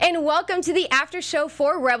and welcome to the after show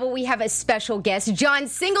for Rebel. We have a special guest. John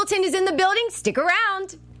Singleton is in the building. Stick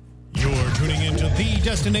around. You're tuning into the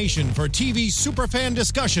destination for TV superfan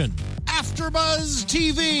discussion, AfterBuzz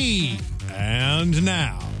TV. And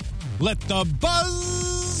now, let the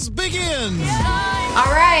buzz begin.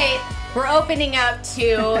 All right, we're opening up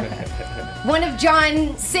to one of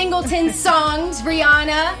John Singleton's songs,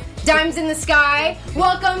 Rihanna, Diamonds in the Sky.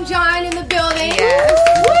 Welcome, John, in the building.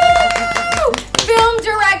 Yes. Woo! Film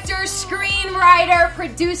director, screenwriter,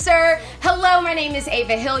 producer. Hello, my name is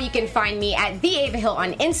Ava Hill. You can find me at The Ava Hill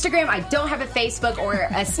on Instagram. I don't have a Facebook or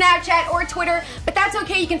a Snapchat or Twitter, but that's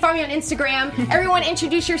okay. You can find me on Instagram. Everyone,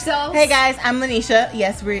 introduce yourselves. Hey guys, I'm Lanisha.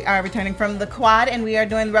 Yes, we are returning from the quad, and we are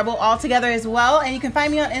doing Rebel all together as well. And you can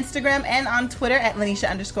find me on Instagram and on Twitter at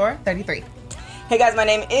Lanisha_33. Hey guys, my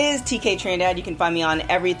name is TK Trinidad. You can find me on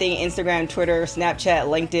everything: Instagram, Twitter, Snapchat,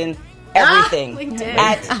 LinkedIn, everything. LinkedIn.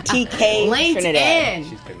 At TK Trinidad.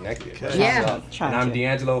 She's connected. Yeah. And I'm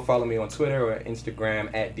D'Angelo. Follow me on Twitter or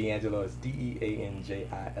Instagram at D'Angelo. It's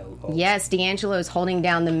DEANJILO. Yes, D'Angelo is holding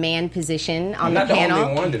down the man position on I'm the not panel. the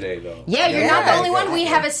only one today, though. Yeah, you're not the only one. We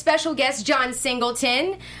have a special guest, John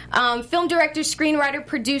Singleton, film director, screenwriter,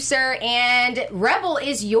 producer, and Rebel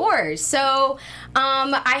is yours. So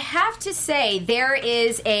I have to say, there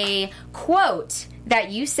is a quote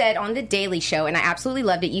that you said on The Daily Show, and I absolutely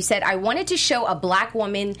loved it. You said, "I wanted to show a black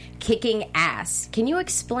woman kicking ass." Can you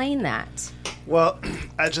explain that? Well,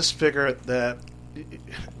 I just figured that,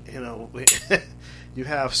 you know, you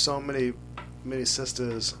have so many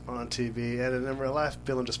sisters on TV, and in real life,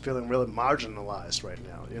 feeling really marginalized right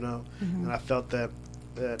now, you know? Mm-hmm. And I felt that,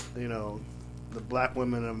 you know, the black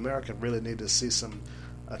women in America really need to see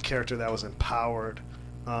a character that was empowered,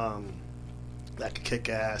 that could kick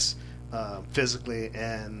ass, physically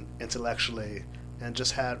and intellectually, and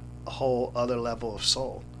just had a whole other level of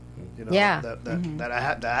soul, you know, that I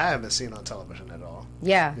haven't seen on television at all.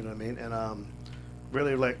 Yeah, you know what I mean. And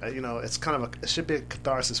really, like, you know, it's kind of it should be a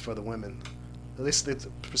catharsis for the women, at least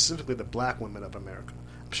specifically the black women of America.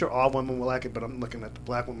 I'm sure all women will like it, but I'm looking at the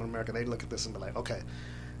black women of America. They look at this and be like, okay,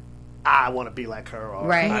 I want to be like her,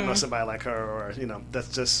 or I know somebody like her, or, you know, that's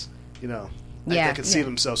just, you know, they can see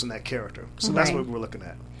themselves in that character. So that's what we're looking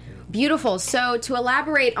at. Beautiful. So to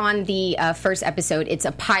elaborate on the first episode, it's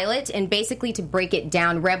a pilot, and basically to break it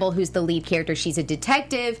down, Rebel, who's the lead character, she's a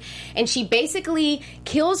detective, and she basically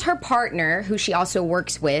kills her partner, who she also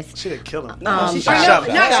works with. She didn't kill him. She shot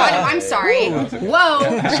him. I'm sorry. Whoa.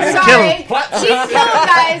 Sorry. She killed him,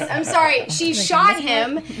 guys. I'm sorry. She shot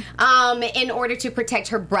him in order to protect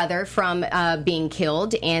her brother from being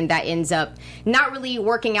killed, and that ends up not really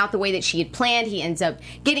working out the way that she had planned. He ends up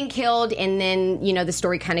getting killed, and then, you know, the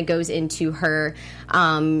story kind of goes into her,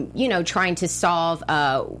 you know, trying to solve,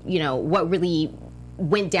 you know, what really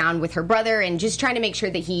went down with her brother, and just trying to make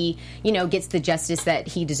sure that he, you know, gets the justice that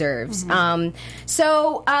he deserves. Mm-hmm.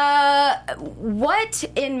 So what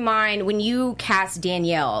in mind when you cast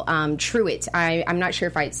Danielle Truitt? I'm not sure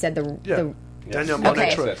if I said the Danielle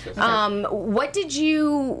Monet okay. Truitt. What did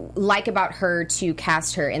you like about her to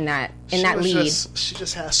cast her in that lead? She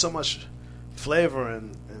just has so much flavor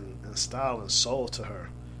and style and soul to her.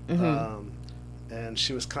 Mm-hmm. And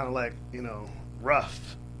she was kind of like, you know,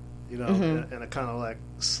 rough, you know, in a kind of like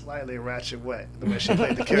slightly ratchet way, the way she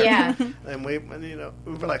played the character. Yeah. And you know,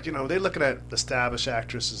 we were like, you know, they're looking at established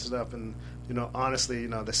actresses and stuff, and, you know, honestly, you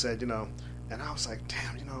know, they said, you know, and I was like,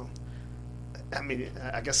 damn, you know, I mean,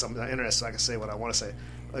 I guess I'm interested, so I can say what I want to say.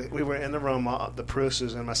 Like, we were in the room, the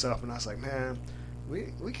producers and myself, and I was like, man,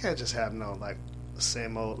 we can't just have no, like,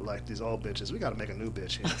 same old, like, these old bitches. We got to make a new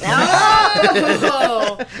bitch here.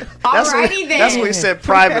 Oh, alrighty then. That's what he said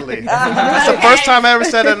privately. That's the first time I ever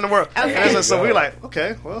said it in the world. Okay. And so we were like,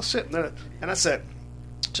 okay, well, shit. And I said,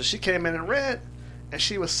 so she came in and read, and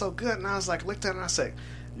she was so good. And I was like, looked at her and I said,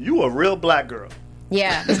 you a real black girl.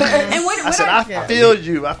 Yeah. And what I said, I feel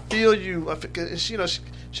you. I feel you. You know,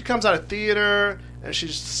 she comes out of theater, and she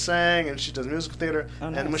sang, and she does musical theater. Oh,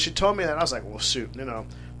 nice. And when she told me that, I was like, well, shoot, you know,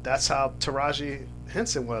 that's how Taraji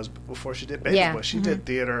Henson was before she did Baby Boy. She did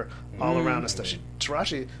theater all around and stuff.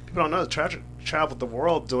 Taraji, people don't know, traveled the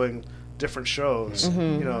world doing different shows,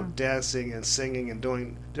 you know, dancing and singing and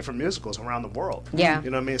doing different musicals around the world. Yeah. You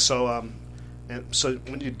know what I mean? So, and so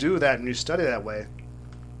when you do that and you study that way,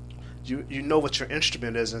 you know what your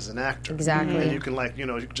instrument is as an actor. Exactly. And you can, like, you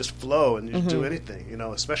know, you can just flow and you do anything, you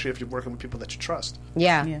know, especially if you're working with people that you trust.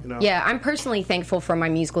 Yeah. You know? Yeah, I'm personally thankful for my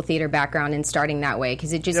musical theater background and starting that way,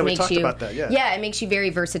 because it just makes you... about that, it makes you very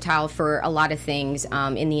versatile for a lot of things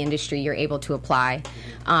in the industry you're able to apply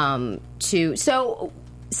to. So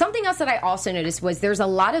something else that I also noticed was there's a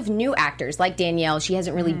lot of new actors, like Danielle. She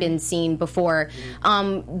hasn't really been seen before.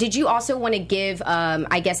 Did you also want to give,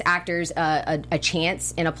 I guess, actors a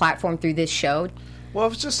chance and a platform through this show? Well,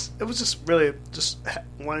 it was just really just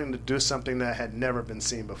wanting to do something that had never been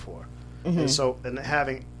seen before, and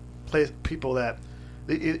having play people that,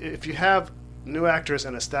 if you have new actors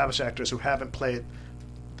and established actors who haven't played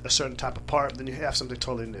a certain type of part, then you have something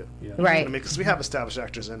totally new. Right. You know what I mean? Because we have established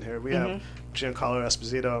actors in here. We have Giancarlo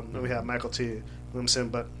Esposito, and we have Michael T. Williamson,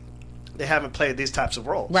 but they haven't played these types of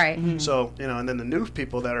roles. Right. So, and then the new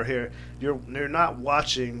people that are here, you're not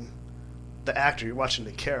watching the actor, you're watching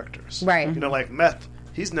the characters. Right. Like Meth,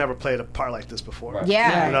 he's never played a part like this before. Right.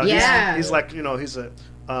 Yeah. He's like, he's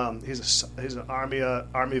an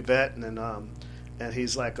army vet, and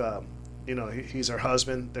he's like, he's her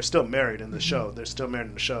husband. They're still married in the show. They're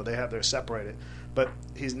separated, but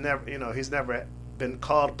he's never been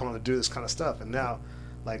called upon to do this kind of stuff. And now,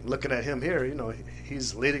 like looking at him here,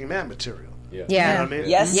 he's leading man material. Yeah. You know what I mean?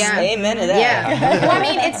 Yes, amen to that. Yeah. Well, I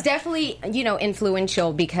mean, it's definitely,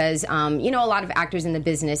 influential because, a lot of actors in the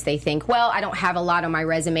business, they think, well, I don't have a lot on my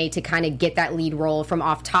resume to kind of get that lead role from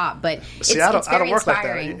off top, but See, it's I don't very work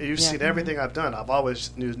inspiring. like that. You've seen everything I've done. I've always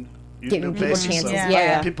Giving new people bases. chances. So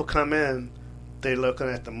Yeah. people come in, they're looking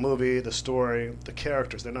at the movie, the story, the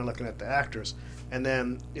characters. They're not looking at the actors. And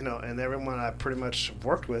then, and everyone I pretty much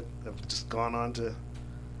worked with have just gone on to,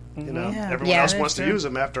 everyone else wants to use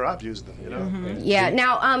them after I've used them, Yeah.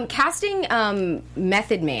 Now, casting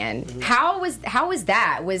Method Man, how was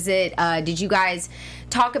that? Was it? Did you guys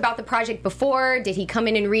talk about the project before? Did he come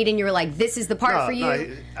in and read, and you were like, "This is the part for you"?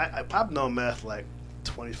 No, I've known Meth like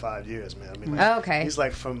 25 years, man. I mean, okay. He's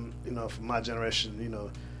like from my generation.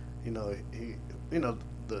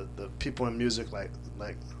 The people in music like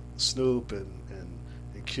Snoop and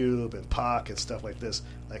Cube and Pac and stuff like this.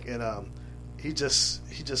 He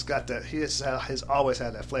just got that. He's always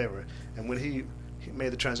had that flavor. And when he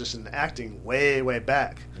made the transition to acting way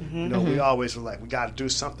back, we always were like, we got to do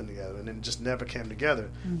something together, and it just never came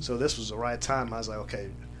together. So this was the right time. I was like,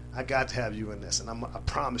 okay, I got to have you in this, and I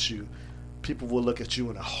promise you, people will look at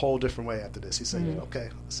you in a whole different way after this. He said, okay,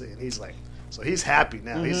 let's see. And he's like, so he's happy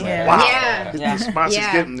now. He's like, wow. Yeah. The response he's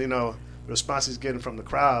getting, the response he's getting from the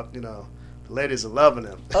crowd, the ladies are loving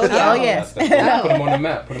him. Oh, yes. Put him on the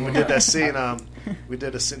map. We did that scene. We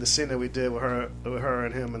did the scene that we did with her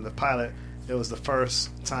and him in the pilot. It was the first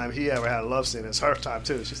time he ever had a love scene. It's her time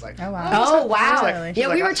too. She's like, oh wow, oh wow,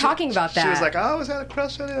 we were talking about that. She was like, I always had a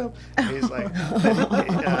crush on him. And he's like,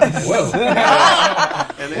 Whoa.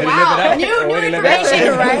 Wow, new information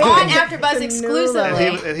on AfterBuzz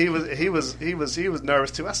exclusively. And he was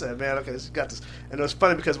nervous too. I said, man, okay, you got this. And it was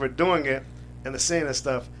funny because we're doing it and the scene and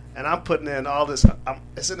stuff. And I'm putting in all this.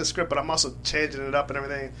 It's in the script, but I'm also changing it up and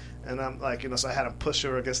everything. And I'm like, so I had him push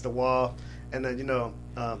her against the wall, and then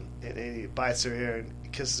and he bites her ear and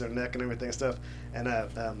kisses her neck and everything and stuff. And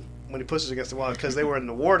when he pushes her against the wall, because they were in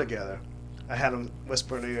the war together, I had him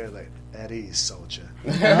whisper in her ear like, "At ease, soldier."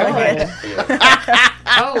 Oh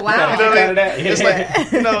wow! It's like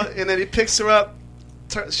and then he picks her up.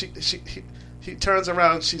 He turns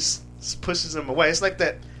around. She pushes him away. It's like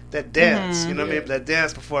that dance, what I mean? That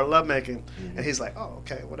dance before lovemaking. And he's like, oh,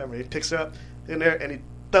 okay, whatever. He picks her up in there and he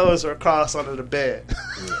throws her across under the bed.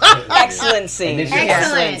 Excellent scene.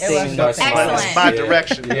 Excellent. That's my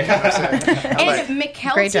direction. And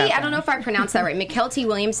McKelty, I don't know if I pronounced that right. McKelty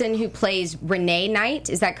Williamson, who plays Renee Knight,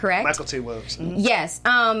 is that correct? Michael T. Williamson. Yes.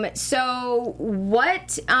 So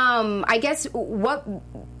what? I guess what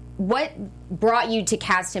brought you to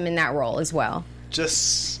cast him in that role as well?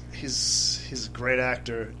 Just he's a great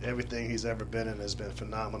actor. Everything he's ever been in has been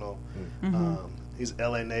phenomenal. He's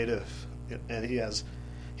LA native, and he has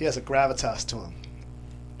a gravitas to him.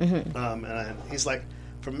 And he's like,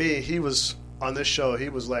 for me, he was on this show. He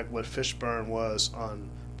was like what Fishburne was on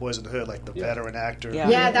Boys in the Hood, like the veteran actor.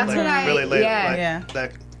 Yeah, that's like, what I really late, yeah.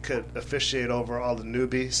 that could officiate over all the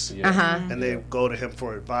newbies, and they go to him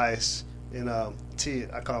for advice. T,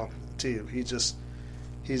 I call him T. He's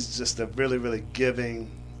just a really, really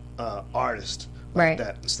giving artist like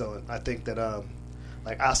that. So I think that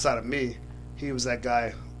like outside of me, he was that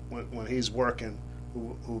guy when he's working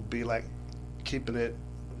who'd be like keeping it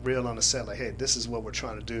real on the set. Like, hey, this is what we're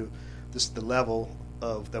trying to do. This is the level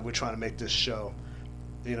of that we're trying to make this show.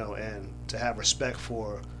 And to have respect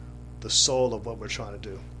for the soul of what we're trying to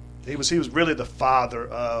do. He was really the father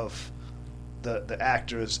of the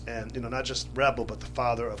actors, and not just Rebel, but the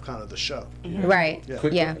father of kind of the show. Right. Can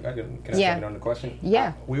I jump in on the question?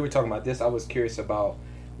 Yeah. We were talking about this. I was curious about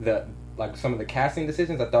like some of the casting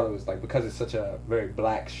decisions, I thought it was like, because it's such a very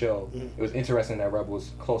black show, it was interesting that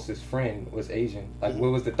Rebel's closest friend was Asian. Like,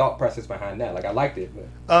 what was the thought process behind that? Like, I liked it,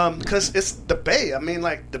 but because it's the Bay. I mean,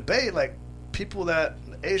 like the Bay, like people that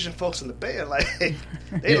Asian folks in the Bay are like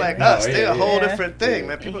they like us. They're a whole different thing,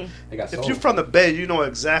 man. People, if you're from the Bay, you know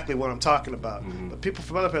exactly what I'm talking about. But people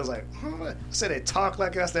from other places like, say they talk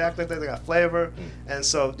like us, they act like they got flavor, and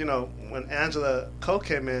so when Angela Ko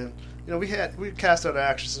came in. We cast other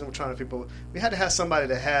actresses and we're trying to people. We had to have somebody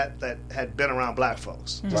that had been around black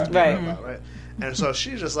folks, right? And so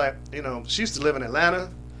she's just like, she used to live in Atlanta.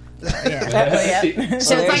 So it's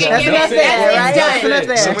like a give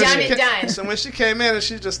it, done. So when she came in and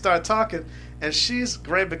she just started talking, and she's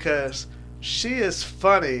great because she is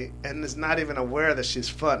funny and is not even aware that she's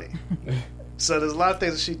funny. So there's a lot of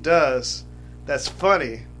things that she does that's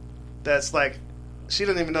funny, that's like she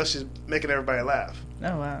doesn't even know she's making everybody laugh.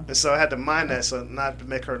 Oh, wow. And so I had to mind that, so not to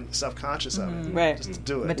make her self-conscious of it. Right. Just to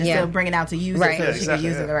do it. But to still bring it out to use it so she can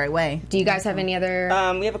use it the right way. Do you guys have any other...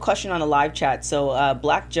 we have a question on the live chat. So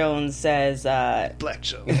Black Jones says... Black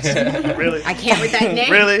Jones. Really? I can't read that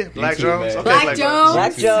name. Really? Black Jones? Okay, Black Jones.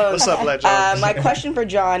 Black Jones. What's up, Black Jones? My question for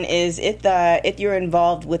John is if you're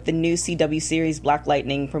involved with the new CW series Black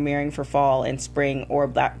Lightning premiering for fall and spring, or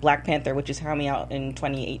Black Panther, which is coming out in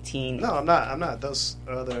 2018. No, I'm not. Those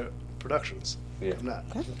are other productions. Yeah, I'm not.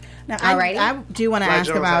 Now, I do want to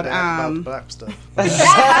ask about black stuff. What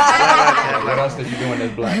else did you do in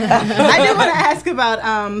this black? I do want to ask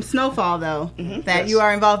about Snowfall, though. That you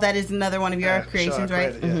are involved. That is another one of your creations,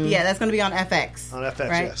 right? Yeah, that's going to be on FX. On FX,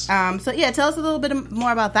 right? yes. So tell us a little bit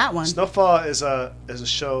more about that one. Snowfall is a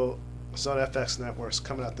show. It's on FX networks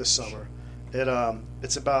coming out this summer.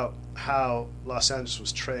 It's about how Los Angeles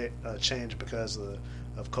was changed because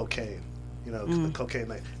of cocaine. The cocaine.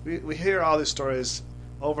 Like, we hear all these stories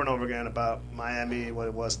over and over again about Miami, what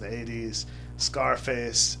it was in the 80s,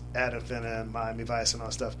 Scarface, Ad Infinitum, Miami Vice, and all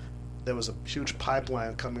that stuff. There was a huge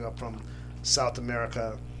pipeline coming up from South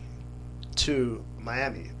America to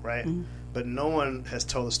Miami, right? But no one has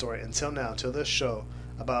told the story until now, until this show,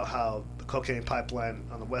 about how the cocaine pipeline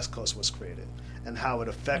on the West Coast was created and how it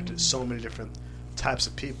affected so many different types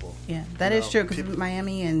of people. Yeah, that is true, because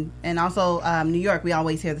Miami and also New York, we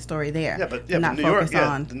always hear the story there. Yeah, but New York,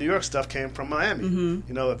 the New York stuff came from Miami.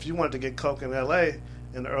 If you wanted to get coke in L.A.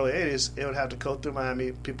 in the early 80s, it would have to go through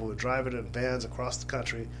Miami. People would drive it in vans across the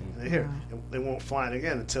country, and they won't fly it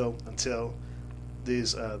again until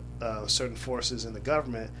these certain forces in the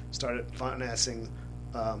government started financing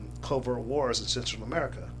covert wars in Central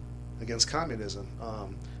America against communism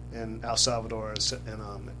in El Salvador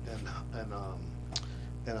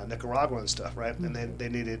and Nicaragua and stuff, right? And they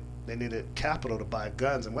needed capital to buy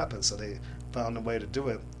guns and weapons, so they found a way to do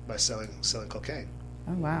it by selling cocaine.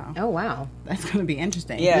 Oh wow! That's going to be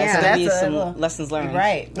interesting. Yeah, so that's some lessons learned.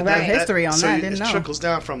 Right, history on that. I didn't know. It trickles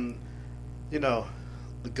down from, the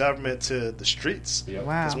government to the streets. Wow!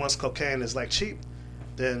 Because once cocaine is like cheap,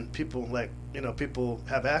 then people people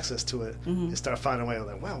have access to it. They start finding a way.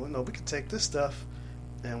 Like, wow, we can take this stuff,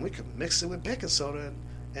 and we can mix it with baking soda,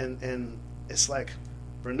 and it's like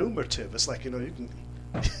remunerative. It's like you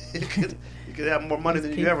could have more money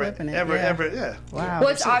than you ever. Yeah. Wow. Well,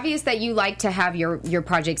 it's obvious that you like to have your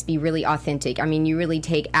projects be really authentic. I mean, you really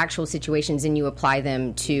take actual situations and you apply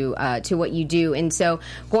them to what you do. And so,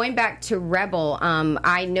 going back to Rebel,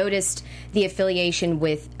 I noticed the affiliation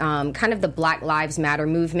with kind of the Black Lives Matter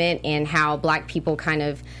movement and how Black people kind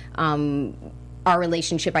of our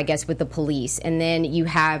relationship, I guess, with the police. And then you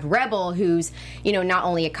have Rebel, who's, not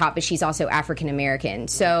only a cop, but she's also African American.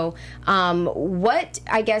 So what,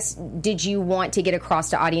 I guess, did you want to get across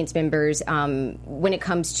to audience members when it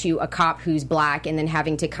comes to a cop who's Black and then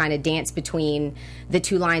having to kind of dance between the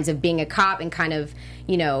two lines of being a cop and kind of,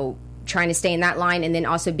 trying to stay in that line, and then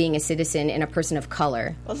also being a citizen and a person of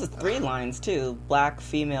color? Those are 3 lines, too. Black,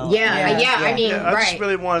 female. I mean, I just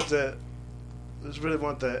really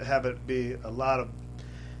wanted to have it be a lot of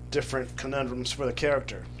different conundrums for the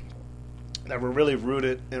character that were really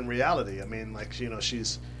rooted in reality. I mean, like,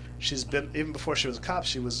 she's been, even before she was a cop,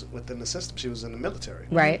 she was within the system. She was in the military.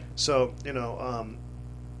 Right. So,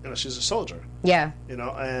 she's a soldier. Yeah.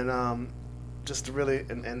 And just to really,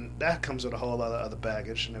 and that comes with a whole lot of other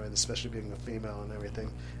baggage and everything, especially being a female and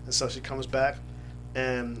everything. And so she comes back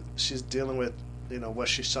and she's dealing with, what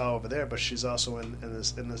she saw over there, but she's also in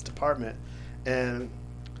this department. And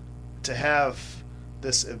to have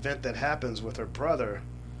this event that happens with her brother,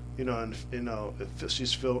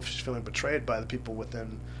 she's feeling betrayed by the people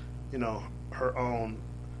within, her own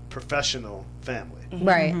professional family,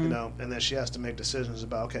 right? And then she has to make decisions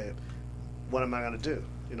about, okay, what am I going to do?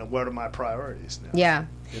 what are my priorities now? Yeah.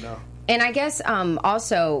 And I guess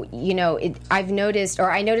also, I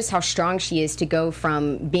noticed how strong she is to go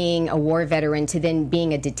from being a war veteran to then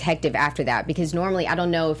being a detective after that. Because normally, I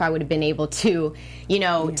don't know if I would have been able to,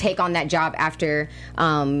 take on that job after,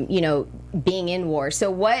 being in war. So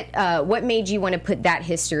what made you want to put that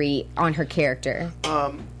history on her character?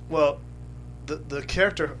 Well, the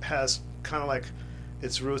character has kind of like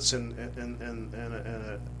its roots in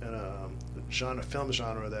a film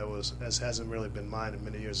genre that hasn't really been mined in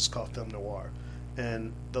many years. It's called film noir,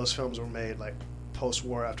 and those films were made like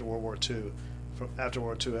post-war, after World War II, after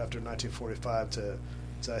 1945 to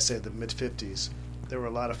I say the mid 50s. There were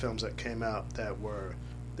a lot of films that came out that were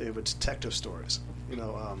detective stories.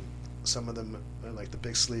 Some of them like The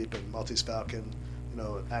Big Sleep and Maltese Falcon.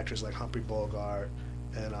 Actors like Humphrey Bogart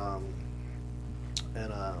and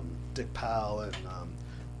Dick Powell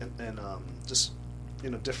and just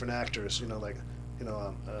different actors. Another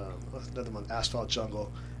one, Asphalt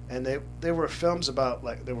Jungle, and they were films about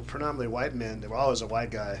they were predominantly white men. There were always a white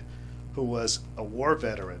guy who was a war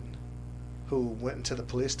veteran who went into the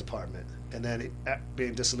police department, and then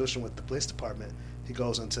being disillusioned with the police department, he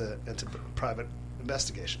goes into private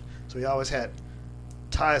investigation. So he always had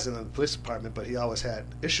ties in the police department, but he always had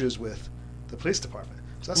issues with the police department.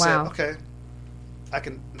 So I said, okay, I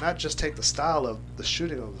can not just take the style of the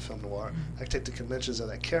shooting of the film noir, I can take the conventions of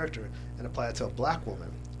that character and apply it to a black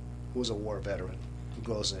woman who's a war veteran who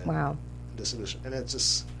goes in disillusion. And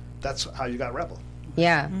that's how you got Rebel.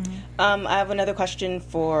 Yeah. I have another question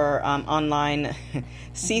for online.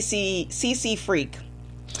 CC Freak.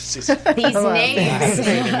 These names.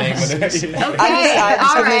 I just give him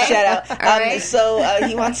a shout out. So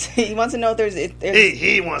he wants to know if there's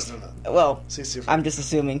he wants to know. Well, I'm just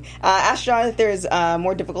assuming. Ask John if there's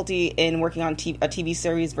more difficulty in working on a TV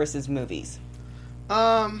series versus movies.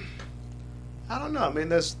 I don't know. I mean,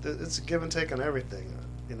 it's a give and take on everything.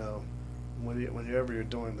 Whenever you're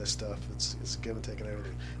doing this stuff, it's a give and take on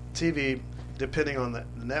everything. TV, depending on the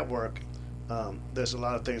network, there's a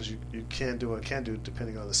lot of things you can do and can't do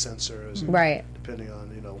depending on the censors, right? Depending on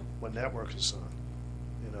what network it's on.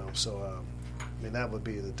 So that would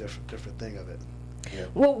be the different thing of it. Yeah.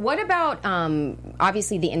 Well, what about,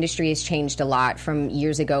 obviously the industry has changed a lot from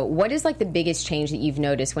years ago. What is the biggest change that you've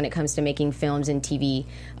noticed when it comes to making films and TV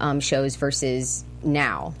shows versus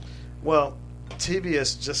now? Well, TV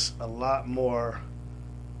is just a lot more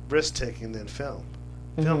risk-taking than film.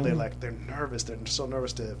 Film, they're nervous. They're so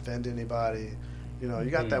nervous to offend anybody.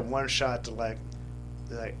 You got that one shot to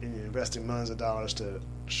you're investing millions of dollars to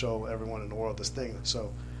show everyone in the world this thing.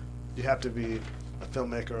 So you have to be a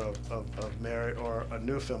filmmaker of merit or a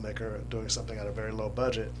new filmmaker doing something at a very low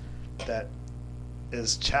budget that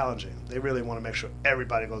is challenging. They really want to make sure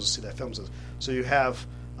everybody goes to see that film. So you have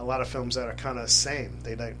a lot of films that are kind of same.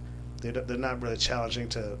 They're not really challenging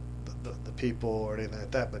to the people or anything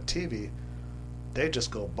like that. But TV, they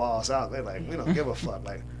just go balls out. They're like, we don't give a fuck.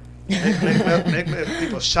 Make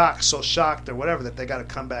people so shocked or whatever that they got to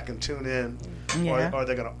come back and tune in, or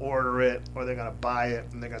they're going to order it, or they're going to buy it,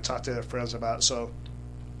 and they're going to talk to their friends about it. So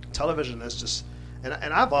television is just, and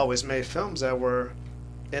I've always made films that were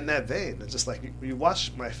in that vein. It's just like you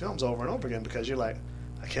watch my films over and over again because you're like,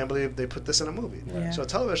 I can't believe they put this in a movie. Yeah. So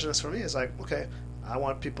television is, for me, is like, okay, I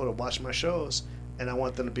want people to watch my shows, and I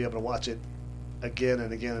want them to be able to watch it again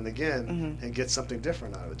and again and again and get something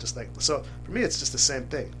different out of it. So for me, it's just the same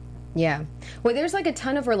thing. Yeah. Well, there's a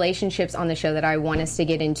ton of relationships on the show that I want us to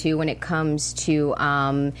get into when it comes to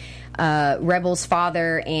Rebel's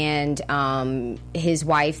father and his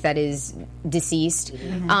wife that is deceased.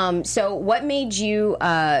 So what made you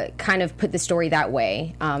kind of put the story that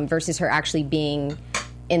way versus her actually being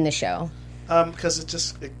in the show?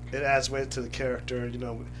 Because it adds weight to the character.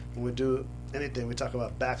 When we do anything, we talk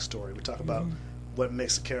about backstory. We talk about what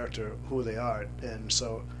makes a character who they are. And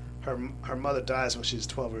so her mother dies when she's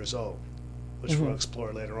 12 years old, which we'll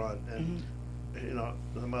explore later on. And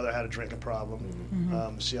the mother had a drinking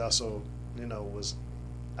problem. She also was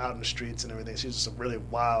out in the streets and everything. She's just a really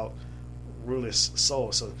wild, ruthless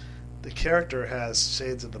soul. So the character has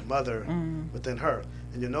shades of the mother within her.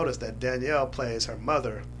 And you'll notice that Danielle plays her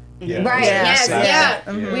mother. Yeah. Right. Yes.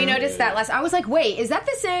 We noticed that last. I was like, wait, is that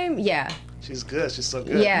the same? Yeah. She's good. She's so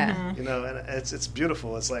good. Yeah. And it's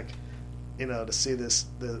beautiful. It's like, to see this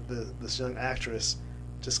young actress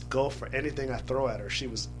just go for anything I throw at her. She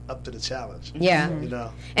was up to the challenge. Yeah.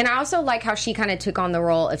 And I also like how she kind of took on the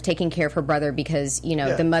role of taking care of her brother because,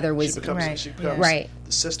 the mother was... The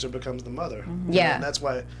sister becomes the mother. Yeah. And that's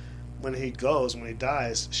why when he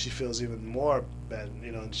dies, she feels even more bad.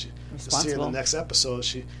 And she see in the next episode,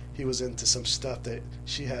 he was into some stuff that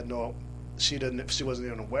she she wasn't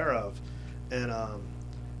even aware of, and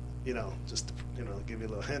just to, give you a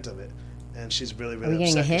little hint of it, and she's really Are we upset.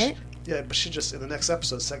 getting a hint? Yeah, but she just, in the next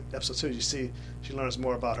episode 2, you see she learns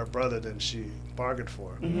more about her brother than she bargained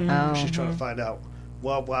for. Mm-hmm. Oh. She's trying to find out,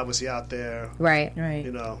 why was he out there? Right.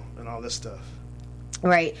 And all this stuff.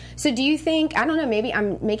 Right. So do you think, I don't know, maybe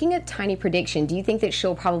I'm making a tiny prediction. Do you think that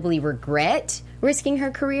she'll probably regret risking her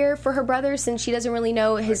career for her brother since she doesn't really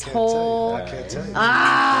know his whole... I can't tell you.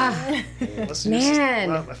 Man.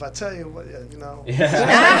 If I tell you,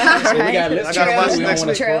 Yeah. We got I gotta watch it next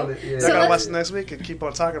week. True. I gotta watch it next week and keep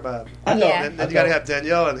on talking about it. And then you gotta have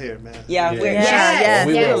Danielle in here, man. Yeah, Yes.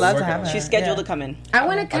 We Yes. would love to have her. she's scheduled to come in. I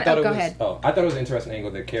want to go ahead. I thought it was an interesting angle.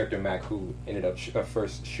 The character Mac, who ended up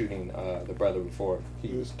first shooting the brother before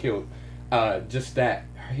he was killed, just that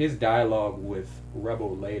his dialogue with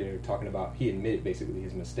Rebel later, talking about, he admitted basically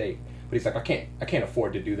his mistake, but he's like, I can't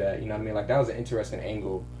afford to do that. You know what I mean? Like, that was an interesting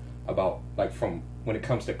angle about, like, from when it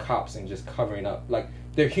comes to cops and just covering up. Like,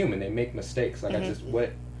 they're human, they make mistakes. Like, I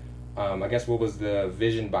guess what was the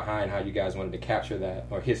vision behind how you guys wanted to capture that,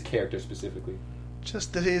 or his character specifically?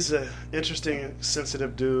 Just that he's an interesting,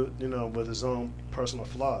 sensitive dude, with his own personal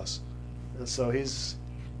flaws, and so he's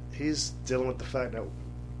dealing with the fact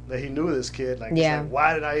that he knew this kid. Like, he's like,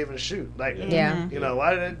 why did I even shoot? Like,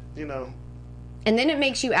 why did it? And then it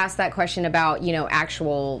makes you ask that question about,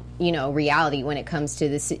 actual, reality when it comes to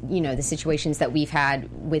this, the situations that we've had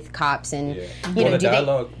with cops and,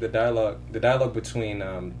 the dialogue between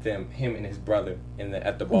him and his brother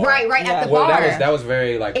at the bar. Right, at the bar. That was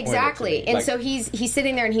very, like, exactly. And so he's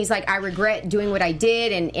sitting there and he's like, I regret doing what I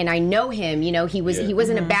did, and I know him, he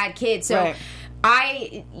wasn't a bad kid. So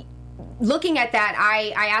looking at that,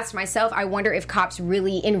 I asked myself, I wonder if cops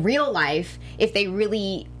really, in real life, if they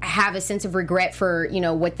really have a sense of regret for,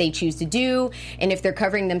 what they choose to do, and if they're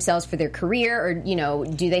covering themselves for their career, or,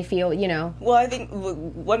 do they feel, Well, I think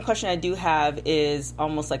one question I do have is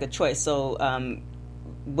almost like a choice. So,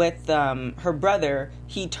 with her brother,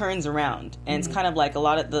 he turns around, and it's kind of like a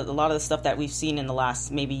lot of the stuff that we've seen in the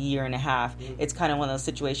last maybe year and a half. It's kind of one of those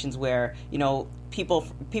situations where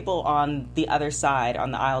people on the other side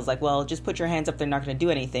on the aisle is like, well, just put your hands up, they're not going to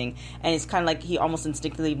do anything. And it's kind of like he almost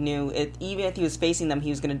instinctively knew even if he was facing them, he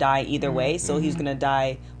was going to die either way. So he was going to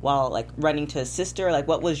die while, like, running to his sister. Like,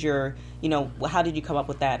 what was your, how did you come up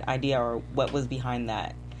with that idea, or what was behind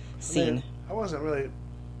that scene? I wasn't really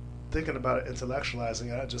thinking about it,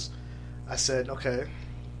 intellectualizing it. I said, okay,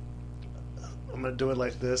 I'm going to do it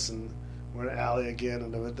like this, and we're in an alley again,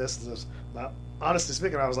 and doing this. Now, honestly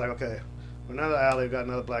speaking, I was like, okay, we're in another alley, we've got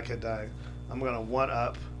another black kid dying. I'm going to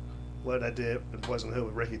one-up what I did in Boys in the Hood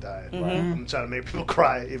with Ricky dying. I'm trying to make people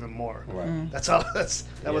cry even more. That's all.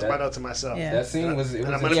 That was my note to myself. That scene was. It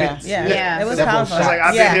was it was powerful. I was like,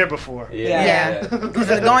 I've been here before.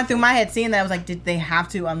 Because going through my head, seeing that, I was like, did they have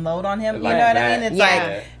to unload on him? You know what I mean? It's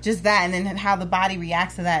like just that, and then how the body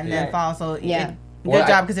reacts to that, and then falls. So good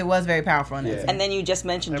job, because it was very powerful in it. And then you just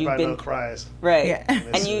mentioned Everybody you've been cries. Right,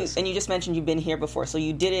 and you just mentioned you've been here before. So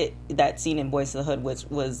you did it. That scene in Boys of the Hood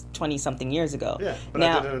was 20-something years ago. Yeah, but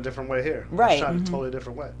I did it in a different way here. Right, I shot it a totally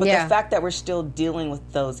different way. But the fact that we're still dealing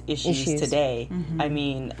with those issues today, I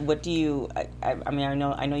mean, what do you? I mean,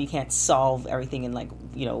 I know you can't solve everything in, like,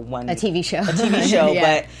 one a TV show, but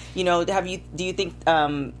do you think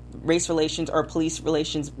race relations or police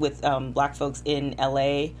relations with black folks in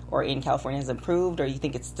LA or in California has improved, or you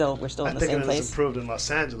think we're still in the same place? I think it has improved in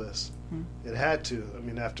Los Angeles. It had to. I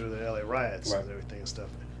mean, after the LA riots and everything and stuff.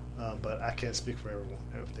 But I can't speak for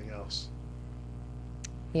everything else.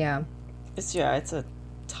 Yeah.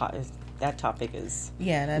 That topic is...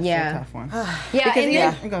 Yeah, that's a tough one. Go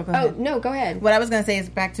ahead. What I was going to say is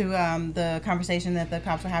back to the conversation that the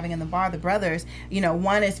cops were having in the bar, the brothers.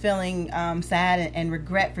 One is feeling sad and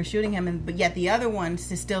regret for shooting him, but yet the other one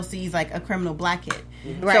still sees, like, a criminal black kid.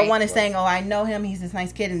 Right. So one is saying, oh, I know him, he's this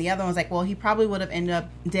nice kid, and the other one's like, well, he probably would have ended up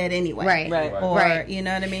dead anyway. Right. You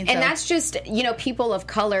know what I mean? And that's just, people of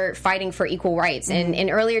color fighting for equal rights.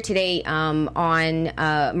 And earlier today on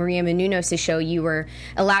Maria Menounos' show, you were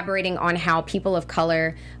elaborating on how people of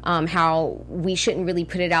color, how we shouldn't really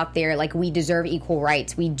put it out there like we deserve equal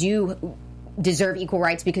rights. We do deserve equal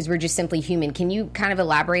rights because we're just simply human. Can you kind of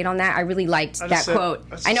elaborate on that? I really liked that quote.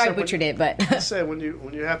 I know I butchered it, but... I said when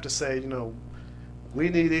you have to say, we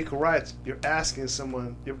need equal rights, you're giving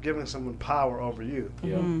someone power over you.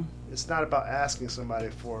 It's not about asking somebody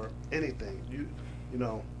for anything.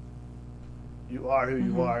 You are who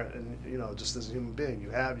you are, and just as a human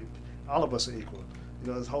being, all of us are equal.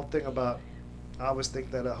 This whole thing about, I always think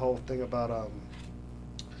that a whole thing about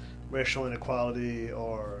racial inequality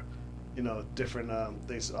or different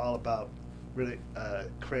things, all about really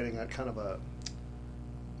creating a kind of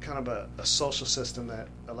a social system that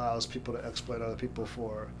allows people to exploit other people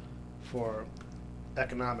for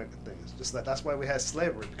economic things. Just that's why we had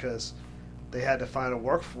slavery, because they had to find a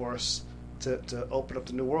workforce to open up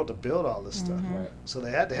the new world, to build all this stuff. Right. So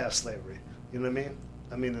they had to have slavery. You know what I mean?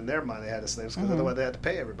 I mean, in their mind, they had to slaves because otherwise they had to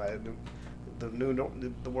pay everybody. The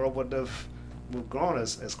world wouldn't have moved on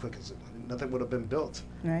as quick as it. Nothing would have been built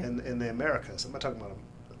in the Americas. I'm not talking about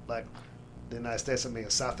like the United States. I mean,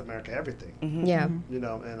 South America, everything. Yeah. You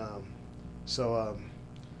know, and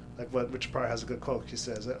like what Richard Pryor has a good quote. He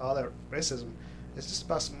says that all that racism is just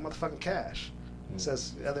about some motherfucking cash. He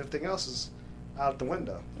says everything else is out the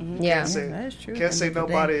window. Yeah. that is true. Can't say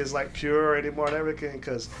nobody is like pure anymore and everything,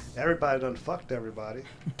 because everybody done fucked everybody.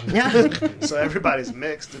 So everybody's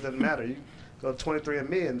mixed. It doesn't matter. You go to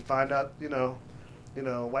 23andMe and find out, you know,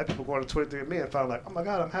 white people going to 23andMe and find like, oh my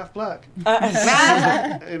God, I'm half black. You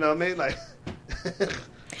know what I mean? Like.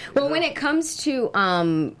 Well, when it comes to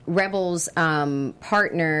Rebel's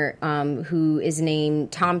partner, who is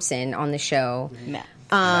named Thompson on the show,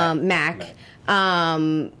 Mac.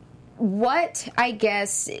 What, I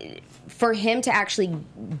guess, for him to actually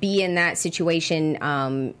be in that situation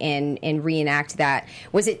and reenact that,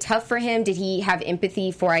 was it tough for him? Did he have empathy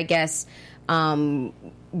for, I guess,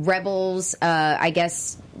 Rebel's, I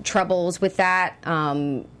guess, troubles with that?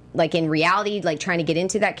 Like in reality, like trying to get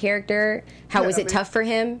into that character? How was it tough for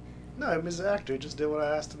him? No, I mean, he's an actor. He just did what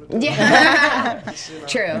I asked him to do. Yeah.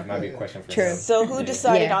 True. That might be a question for True. him. So who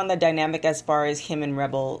decided on the dynamic as far as him and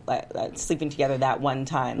Rebel sleeping together that one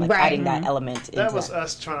time, like Right. adding that element into That was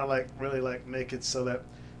us trying to like really like make it so that,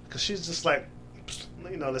 because she's just like,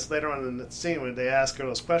 you know, this later on in the scene when they ask her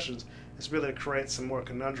those questions, it's really to create some more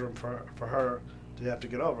conundrum for her to have to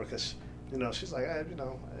get over, because you know she's like, you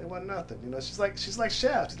know, it wasn't nothing. You know, she's like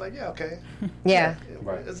Shaft. She's like, yeah, okay. Yeah.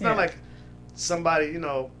 Right. It's not like somebody, you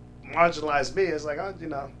know, marginalized me. It's like, you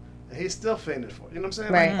know, and he's still fiending for it. You know what I'm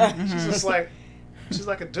saying? Right. Like, she's just like, she's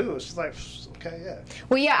like a dude. She's like, okay, yeah.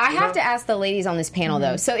 Well, yeah, I have to ask the ladies on this panel,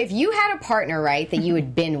 though. So if you had a partner, right, that you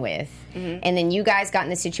had been with, and then you guys got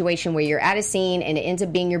in a situation where you're at a scene and it ends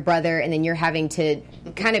up being your brother, and then you're having to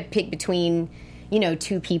kind of pick between, you know,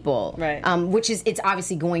 two people, right? Which is, it's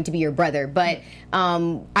obviously going to be your brother, but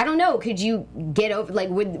I don't know. Could you get over, like,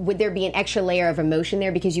 would there be an extra layer of emotion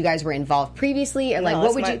there because you guys were involved previously, or like,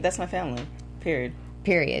 what would you? That's my family. Period.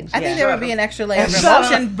 I think there would be an extra layer of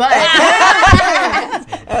emotion, but I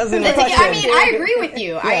agree with you. I agree with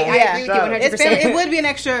you 100%. It would be an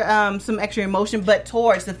extra, some extra emotion, but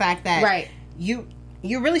towards the fact that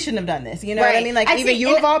you really shouldn't have done this. You know what I mean? Like, even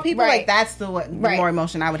you of all people, like, that's the more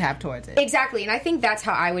emotion I would have towards it. Exactly. And I think that's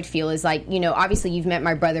how I would feel is like, you know, obviously you've met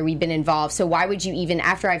my brother, we've been involved. So why would you even,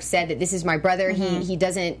 after I've said that this is my brother, he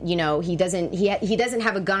doesn't, you know, he doesn't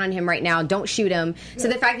have a gun on him right now. Don't shoot him. So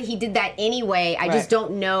the fact that he did that anyway, I just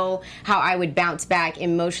don't know how I would bounce back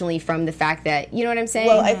emotionally from the fact that, you know what I'm saying?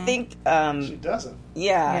 Well, I think she doesn't.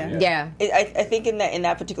 Yeah. I think in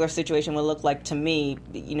that particular situation, what it looked like to me,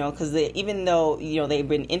 you know, because even though, you know, they've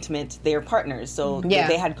been intimate, they are partners, so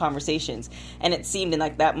they had conversations, and it seemed in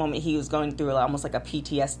like that moment he was going through almost like a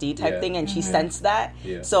PTSD type thing, and she sensed that.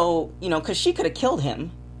 So, you know, because she could have killed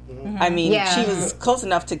him. I mean, she was close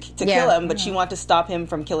enough to kill him, but she wanted to stop him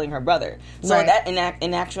from killing her brother. So that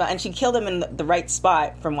in actual, and she killed him in the right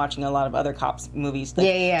spot. From watching a lot of other cops movies,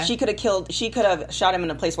 like, she could have shot him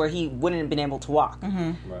in a place where he wouldn't have been able to walk.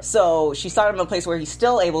 Right. So she shot him in a place where he's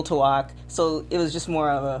still able to walk. So it was just more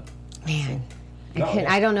of a man.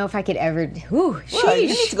 I don't know if I could ever. Well, you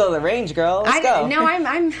need to go to the range, girl. Let's go. No,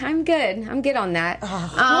 I'm good. I'm good on that.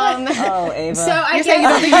 Ava. So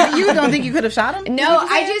you don't think you could have shot him? No,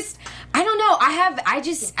 I don't know.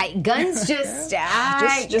 Guns just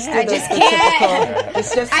I just can't.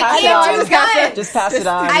 Just pass it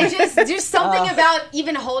on. There's something about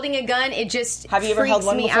even holding a gun. It just have you ever held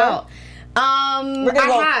one before? Out.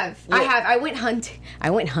 I have. I went hunting.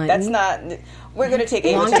 That's not. We're going to take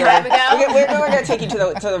Ava long time ago. We're going to take you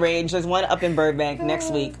to the range. There's one up in Burbank next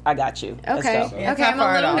week. I got you. Okay. Let's go. Okay. I'm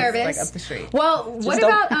a little nervous. Like up the street. Well, what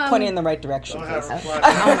about pointing in the right direction? Don't have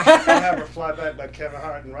her fly back like Kevin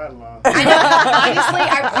Hart and ride along. I know. Honestly,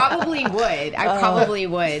 I probably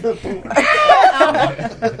would.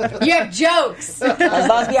 You have jokes. As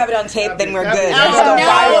long as we have it on tape, then we're good. No.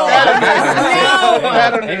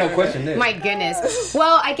 Ain't no question there. My goodness.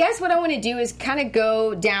 Well, I guess what I want to do is kind of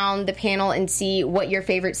go down the panel and see what your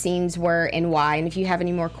favorite scenes were and why, and if you have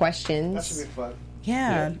any more questions. That should be fun.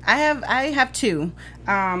 Yeah, I have two.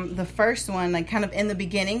 The first one, like kind of in the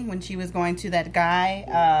beginning when she was going to that guy,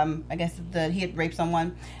 I guess he had raped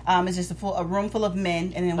someone. It's just a room full of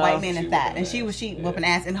men and then white men at that, and she whooping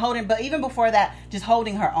ass and holding. But even before that, just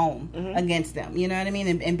holding her own against them. You know what I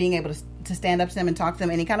mean? And being able to stand up to them and talk to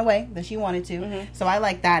them any kind of way that she wanted to. So I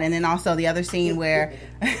like that. And then also the other scene where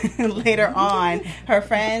later on her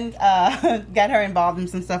friend got her involved in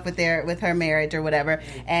some stuff with her marriage or whatever,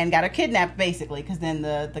 and got her kidnapped basically. Because then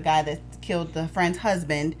the guy that killed the friend's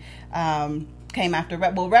husband came after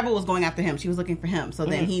Rebel. Rebel was going after him. She was looking for him. So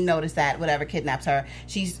then he noticed that, whatever, kidnaps her.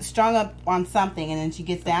 She's strung up on something, and then she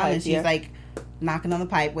gets down and she's like knocking on the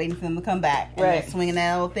pipe, waiting for them to come back. And like, swinging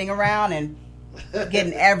that little thing around and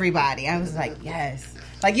getting everybody. I was like, yes.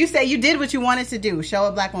 Like you said, you did what you wanted to do. Show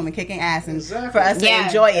a black woman kicking ass and for us to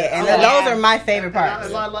enjoy it. And those are my favorite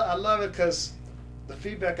parts. I love it because the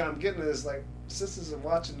feedback I'm getting is like, sisters are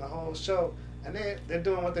watching the whole show, and they're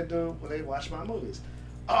doing what they do when they watch my movies.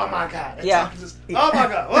 Oh my God! Oh my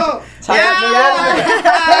God! Whoa! Play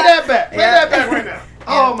that back! Play that back right now!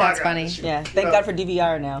 Oh my God! That's funny. Yeah, thank God for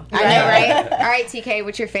DVR now. I know, right? All right, TK,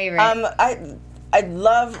 what's your favorite? I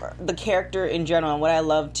love the character in general, and what I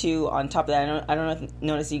love too. On top of that, I don't know if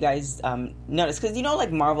notice you guys notice, because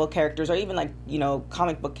like Marvel characters or even like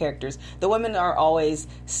comic book characters, the women are always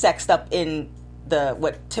sexed up in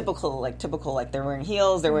the typical they're wearing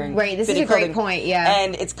heels, they're wearing this is a great point,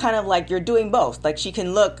 and it's kind of like you're doing both. Like she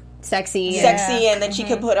can look sexy, and then she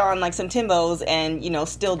can put on like some Timbos and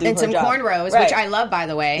still do and her some job. cornrows, which I love, by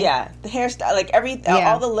the way. Yeah, the hairstyle, like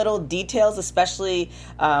all the little details, especially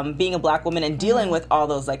being a black woman and dealing with all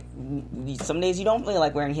those. Like some days you don't feel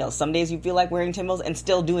like wearing heels, some days you feel like wearing Timbos and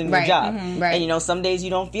still doing your job, and some days you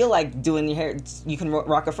don't feel like doing your hair. You can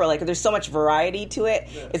rock a fur. Like there's so much variety to it.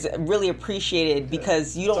 Yeah. It's really appreciated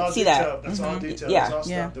because you don't see that. That's all detail. That's all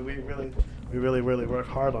stuff that we really work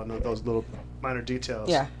hard on, those little minor details.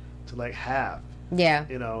 Yeah. To like have,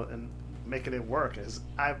 and making it work.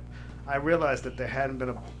 I realized that there hadn't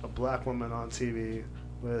been a black woman on TV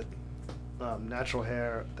with natural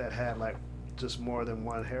hair that had like just more than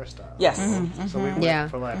one hairstyle. Yes. So we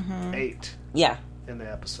went for like 8. Yeah. In the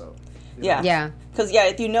episode. Yeah. Because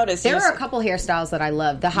if you notice, there are a couple hairstyles that I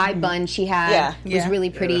love. The high bun she had was really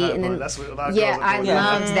pretty, and then that's what a lot of girls I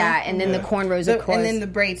loved that. And then the cornrows, of course, and then the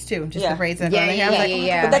braids too. Just the braids. That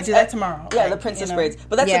yeah. But I do that tomorrow. Yeah, the princess braids.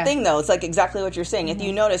 But that's the thing, though. It's like exactly what you're saying. If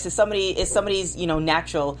you notice, if somebody's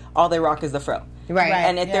natural, all they rock is the fro. Right.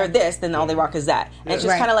 And if they're this, then all they rock is that. And it's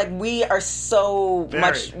just kind of like we are so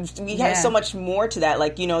much. We have so much more to that.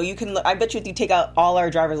 Like you can. I bet you if you take out all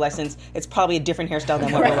our driver's license, it's probably a different hairstyle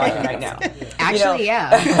than what we're rocking right now. Actually,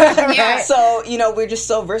 yeah. So we're just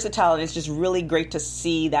so versatile, and it's just really great to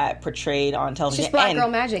see that portrayed on television. It's just black girl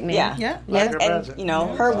magic, man. Yeah. And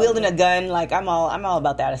her wielding a gun, like I'm all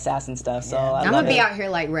about that assassin stuff. So I'm gonna be out here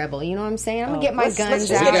like Rebel. You know what I'm saying? I'm gonna get my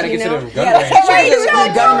guns out. Let's get to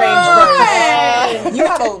the gun range first. You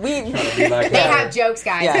have they have jokes,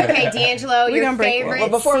 guys. Yeah. Okay, D'Angelo, your favorite. Well,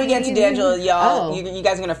 before we get to D'Angelo, y'all, you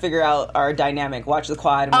guys are gonna figure out our dynamic. Watch the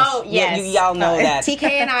quad. Y'all know that TK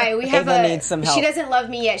and I, we have needs some help. She doesn't love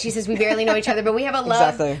me yet. She says we barely know each other, but we have a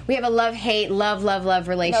love. We have a love-hate, love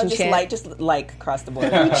relationship. Just like across the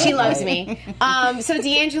board. She loves me. So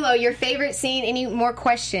D'Angelo, your favorite scene? Any more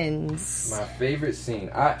questions? My favorite scene,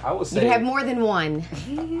 I would say you have more than one.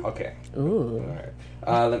 Okay. Ooh.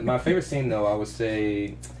 All right. My favorite scene, though, I would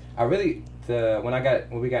say, when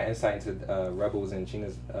we got insight into Rebels and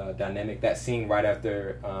Gina's dynamic, that scene right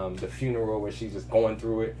after the funeral where she's just going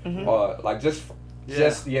through it, when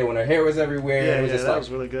her hair was everywhere, it was just that like, was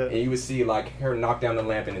really good. And you would see like her knock down the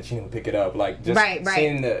lamp and then Gina would pick it up, like just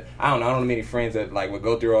seeing I don't know many friends that like would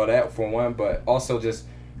go through all that for one, but also just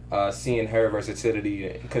seeing her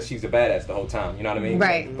versatility because she's a badass the whole time, you know what I mean?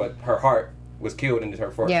 Right. But her heart was killed, and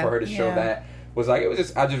for her to show that. Was like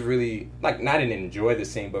I just really like. I didn't enjoy the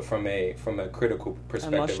scene, but from a critical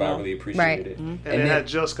perspective, I really appreciated it. Mm-hmm. And it had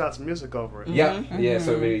Jill Scott's music over it. Yeah,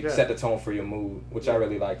 so it really set the tone for your mood, which I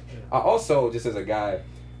really liked. I also, just as a guy,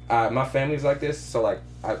 my family's like this, so like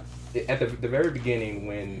at the very beginning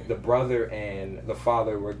when the brother and the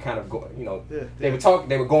father were kind of going, they would talk,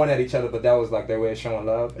 they were going at each other, but that was like their way of showing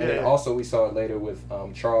love. And then also we saw it later with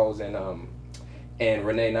Charles and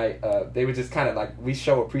Renee Knight, they were just kind of like, we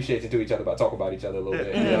show appreciation to each other by talking about each other a little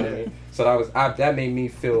bit. You know what I mean? So that made me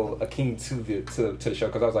feel akin to the show,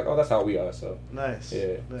 because I was like, oh, that's how we are. So nice.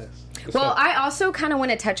 Yeah. Nice. Well, I also kind of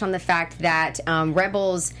want to touch on the fact that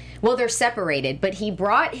Rebels, they're separated, but he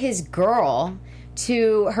brought his girl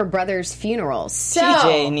to her brother's funeral. So,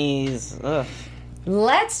 TJ knees. Ugh.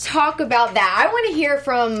 Let's talk about that. I want to hear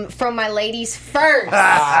from my ladies first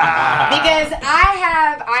because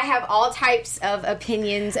I have all types of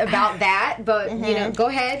opinions about that. But go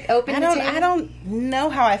ahead, open. I don't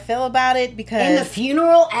know how I feel about it because in the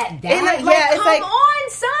funeral at that. Come on,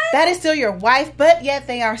 son. That is still your wife, but yet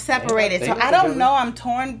they are separated. So I don't know. I'm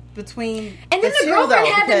torn between. And then the girlfriend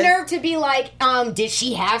had the nerve to be like, "Did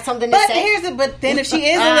she have something to say?" But then if she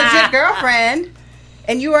is a legit girlfriend.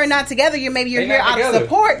 And you are not together. You're here out of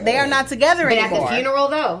support. They are not together anymore. But at the funeral,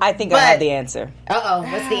 though, I think I have the answer.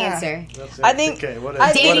 What's the answer? I think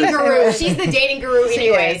dating guru. She's the dating guru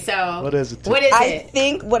anyway. So what is it? I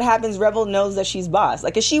think what happens. Rebel knows that she's boss.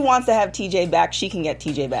 Like if she wants to have TJ back, she can get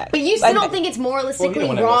TJ back. But you still don't think it's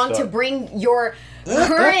moralistically wrong to bring your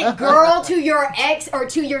current girl to your ex or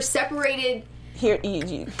to your separated? Here,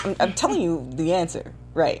 I'm telling you the answer.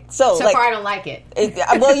 Right. So far, I don't like it.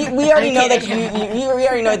 We already know that we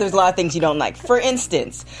already know there's a lot of things you don't like. For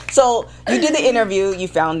instance, so you did the interview, you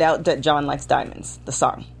found out that John likes Diamonds, the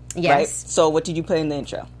song. Yes. Right? So what did you play in the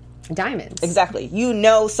intro? Diamonds. Exactly. You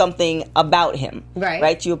know something about him. Right.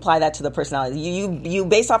 Right? You apply that to the personality. You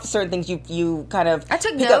based off of certain things, you kind of... I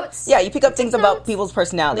took notes. You pick up things about people's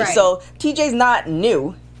personalities. Right. So TJ's not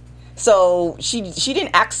new. So she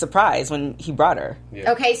didn't act surprised when he brought her.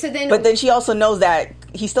 Yeah. Okay, so then... But then she also knows that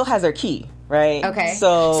he still has her key, right? Okay.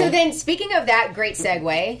 So then, speaking of that, great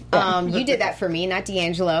segue. You did that for me, not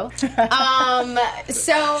D'Angelo. So...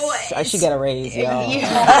 I should get a raise, yo. But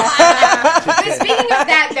speaking of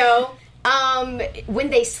that, though, when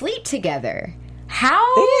they sleep together...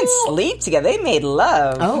 How? They didn't sleep together. They made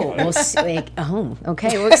love. Oh, well,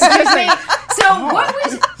 okay. Well, excuse me. So, what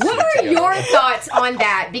were your thoughts on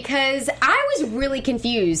that? Because I was really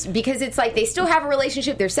confused because it's like they still have a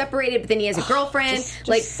relationship. They're separated, but then he has a girlfriend.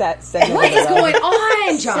 What is going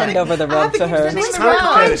on, John? Send over the rug to her. What's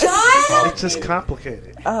wrong, John? It's just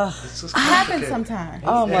complicated. It happens sometimes.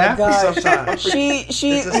 Oh my God. She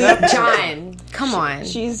John, come on.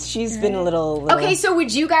 She's been a little. Okay, so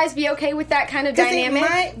would you guys be okay with that kind of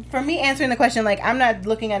dynamic? For me, answering the question, like I'm not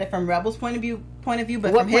looking at it from Rebel's point of view,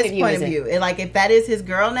 but what from his point of view. Like if that is his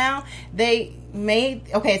girl now, they made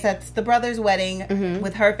so that's the brother's wedding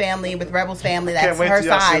with her family, with Rebel's family. That's her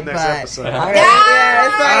side. But it's like,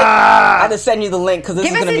 I had to send you the link because this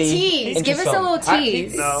is going to be tease. Give us a little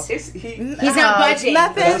tease. He's not budging.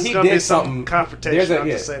 Nothing. He did something confrontation. I'll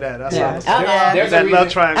just say that. That's there's a love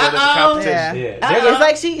triangle. There's competition. It's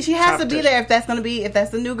like she has to be there if that's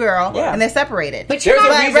the new girl, and they're separated. But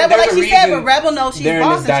Rebel, like she said, but Rebel knows she's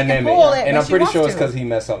boss and she can pull it. And I'm pretty sure it's because he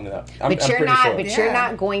messed something up. But you're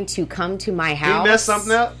not going to come to my house. He messed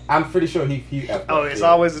something up? I'm pretty sure he it's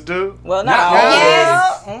always a dude? Well, not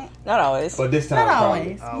always. Not always. But this time, not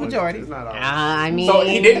always. Majority. It's not always. I mean, so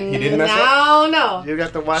he didn't mess up? No. You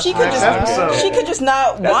got to watch the next episode. She could just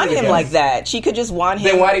not want him like that. She could just want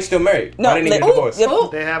him. Then why are they still married? No, why didn't they get divorced?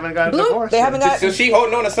 They haven't got a divorce. They haven't got. So she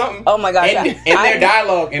holding on to something. Oh my gosh! In their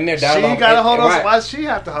dialogue, she got to hold on. Why does she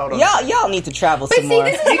have to hold on? Y'all need to travel some more.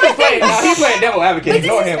 He's playing devil advocate.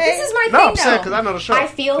 Ignore him. This is my thing. No, I'm saying because I know the show. I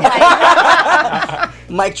feel like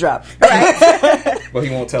mic drop. Right. But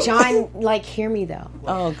he won't tell. John, hear me though.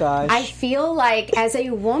 Oh gosh. I feel like as a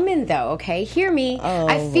woman though, okay, hear me.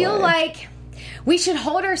 I feel like we should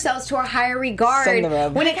hold ourselves to a higher regard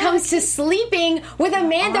when it comes to sleeping with a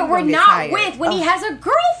man that we're not with when he has a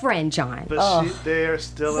girlfriend, John. But they're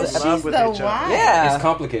still in love with each other. Yeah. It's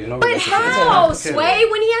complicated. But how, Sway,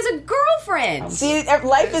 when he has a girlfriend? See,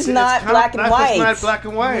 life is not black and white. It's not black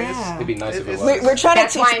and white. Yeah. It'd be nice if it was. We're trying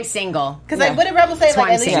That's to why I'm single. Because what did Rebel say? That's At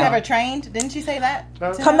least you single. have her trained. Didn't she say that?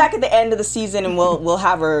 Come back at the end of the season and we'll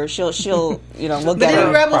have her. She'll we'll get her. But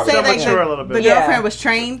didn't Rebel say the girlfriend was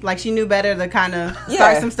trained? Like she knew better to kind of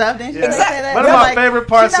start some stuff. Didn't she say that? One of my favorite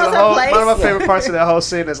parts of the whole. One of my favorite parts of that whole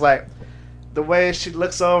scene is like the way she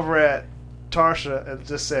looks over at Tarsha and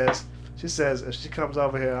just says. She says, if she comes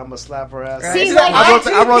over here, I'm going to slap her ass. See,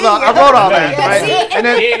 I wrote all that, right? And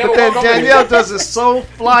then Danielle does this so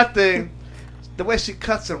fly thing. The way she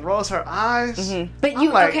cuts and rolls her eyes. But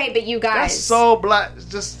you, but you guys. That's so black.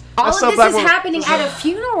 All of this is happening at a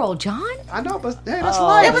funeral, John. I know, but hey, that's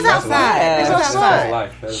life. It was outside. It was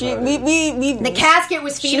outside. The casket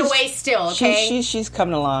was feet away still, okay? She's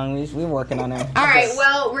coming along. We're working on her. All right,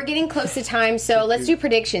 well, we're getting close to time, so let's do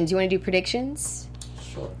predictions. You want to do predictions?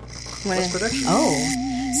 Sure. What's predictions? Oh.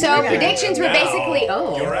 So predictions were basically,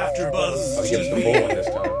 Your AfterBuzz. Give us the full one this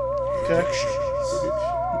time. Okay.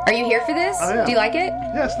 Are you here for this? Oh, yeah. Do you like it?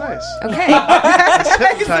 Yeah, it's nice. Okay. It's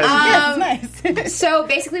hypnotizing. Nice. So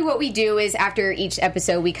basically what we do is after each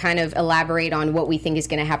episode we kind of elaborate on what we think is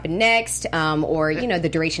going to happen next, or the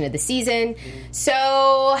duration of the season. So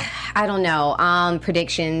I don't know,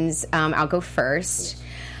 predictions. I'll go first.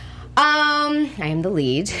 I am the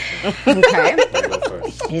lead. Okay.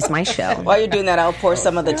 It is my show. While you're doing that, I'll pour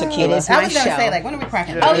some of the tequila. It is I my was going to show. say, like, when are we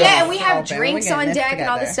cracking? Oh yeah, and we It's have open. drinks We're getting on this deck and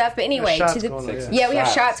all this together. stuff. But anyway, Shots to the going on, yeah, we have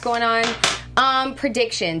Shots. shots going on.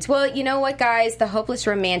 Predictions. Well, you know what, guys? The hopeless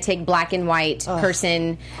romantic, black and white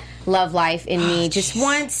person, love life in me just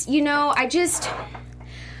wants. I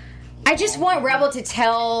just want Rebel to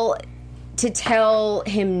tell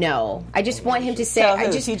him no. I just want him to say. Tell who,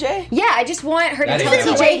 I just TJ? Yeah, I just want her to That tell ain't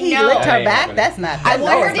The way TJ he no. licked her That ain't back, happening. that's not. I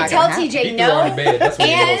want her that's to not tell gonna happen. TJ He threw her in bed. That's when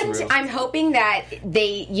he knows and it's real. I'm hoping that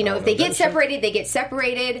they, if they get separated, they get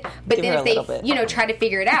separated. But Give then her if a little they, bit. try to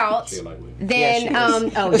figure it out, She like me. then Yeah,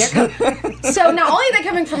 they're so not only they're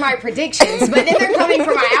coming for my predictions, but then they're coming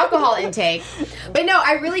for my alcohol intake. But no,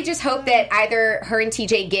 I really just hope that either her and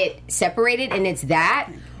TJ get separated, and it's that.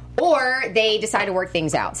 Or they decide to work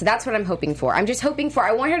things out. So that's what I'm hoping for. I'm just hoping for,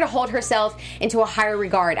 I want her to hold herself into a higher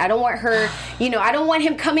regard. I don't want her, I don't want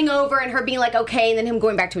him coming over and her being like, okay, and then him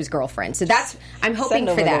going back to his girlfriend. So that's, I'm hoping Send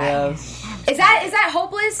for over the that. love. Is that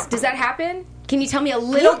hopeless? Does that happen? Can you tell me a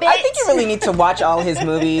little bit? I think you really need to watch all his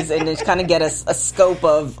movies and just kind of get a scope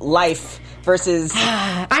of life versus.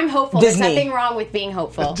 I'm hopeful. Disney. There's nothing wrong with being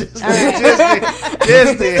hopeful. Disney.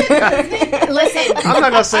 Listen, I'm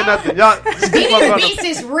not gonna say nothing. Y'all, Beauty and the Beast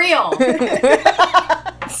is real.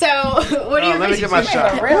 So, what do you let me get my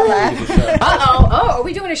shot. Real life. Oh, are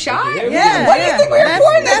we doing a shot? Yeah. What do you think we were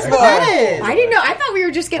pouring this for? I didn't know. I thought we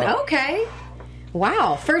were just getting okay.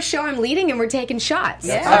 Wow, first show I'm leading and we're taking shots.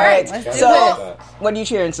 Yeah. All right. Let's do So, what are you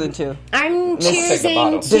cheering to? I'm take the choosing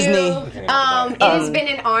bottle. to. Disney. It has been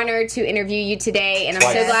an honor to interview you today, and I'm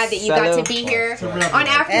so Twice. glad that you got to be here on And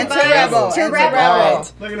to AfterBuzz. Rebel. To And to Rebel. All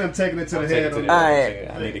right. Look at them taking it to the Take it head. to the All day.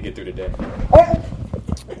 right. I need to get through the day.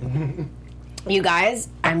 You guys,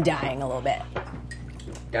 I'm dying a little bit.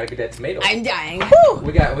 Gotta get that tomato. I'm dying.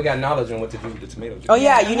 We got knowledge on what to do with the tomato juice. Oh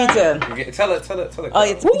yeah, you need to. Tell it. Oh,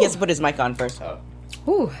 he has to put his mic on first.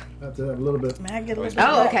 Ooh. Have to have a little bit. May I get a little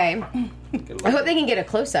Oh, bit? okay. I hope they can get a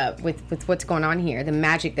close up with what's going on here, the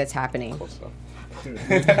magic that's happening. I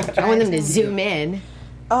want them to zoom in.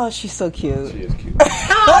 Oh, she's so cute. She is cute.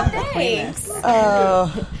 Oh, thanks.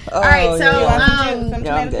 Oh. All right, so Some Yeah, I'm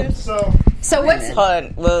tomato good. juice? so what's? Hold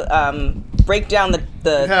on. We'll break down the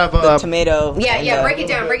have, the tomato. Yeah, and, break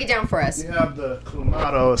it down for us. You have the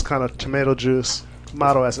clamato. It's kind of tomato juice.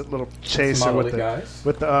 Clamato has a little chaser Clamato, with guys.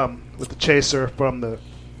 with the chaser from the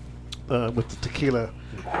with the tequila.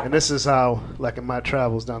 And this is how, like in my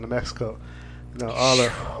travels down to Mexico, all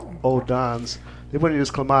the old dons, they wouldn't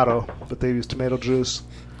use clamato, but they use tomato juice,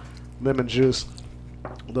 lemon juice,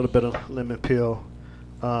 a little bit of lemon peel,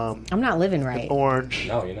 I'm not living right. orange,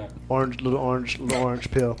 No, you're not. little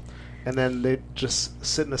orange peel, and then they just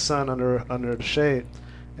sit in the sun under the shade,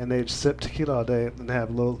 and they sip tequila all day and have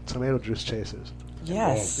little tomato juice chasers.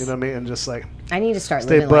 Yes. You know what I mean? And just like I need to start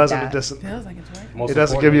stay living like buzzing. that. Feels like it's right. Most It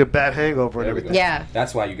doesn't give you a importantly- bad hangover and There we everything. go. Yeah.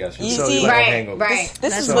 That's why you guys should. You So see- you like Right, hangovers. right. This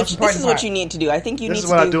That's is the what important part. you need to do. I think you This need is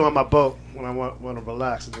to what I do on my boat when I want to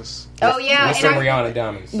relax and just Oh yeah, With and some I, Rihanna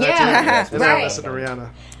diamonds. yeah, and I right. listen to Rihanna.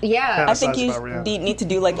 Yeah. I think Fantasize you about Rihanna. need to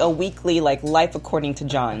do like a weekly like life according to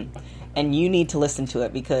John, and you need to listen to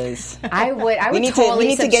it because I would we need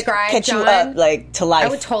totally to get subscribe, catch you John. up like to life. I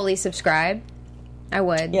would totally subscribe. I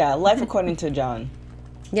would. Yeah, life according to John.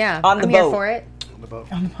 Yeah. On the I'm here boat. for it. On the boat.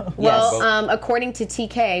 Well, Yes. according to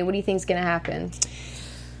TK, what do you think's going to happen?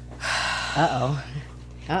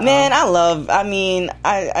 Man, I mean,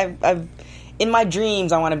 I in my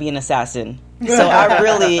dreams I want to be an assassin. So I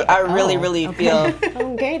really feel.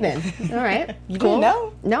 Okay then. All right. You didn't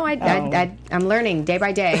know? No, I'm learning day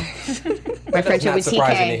by day. My That's friendship not with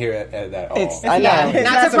surprising to TK. hear at that all. I know. Yeah, It's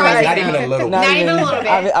not not surprising. Not even a little. Not even a little bit.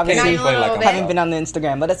 Obviously, Not even a little like bit. I haven't been on the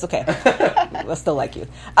Instagram, but it's okay. I still like you.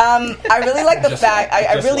 I really like the Just fact. like-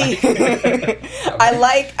 I just really.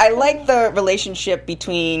 I like the relationship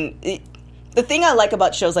between. The thing I like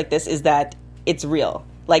about shows like this is that it's real.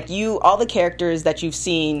 Like all the characters that you've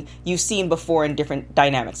seen before in different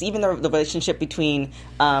dynamics. Even the relationship between.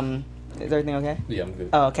 Is everything okay? Yeah, I'm good.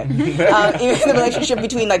 Oh, okay. Even the relationship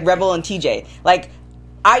between like Rebel and TJ. Like,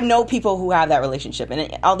 I know people who have that relationship,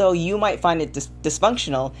 and although you might find it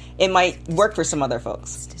dysfunctional, it might work for some other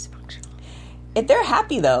folks. Dysfunctional. If they're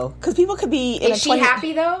happy though, because people could be. In Is a she 20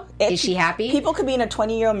 happy though? Is she happy? People could be in a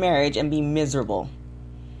 20-year marriage and be miserable.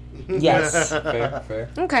 Yes. Fair.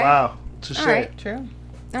 Okay. Wow. Touche. All right. True.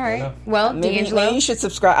 All right. Well, Maybe D'Angelo, you should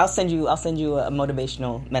subscribe. I'll send you a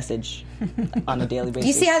motivational message on a daily basis.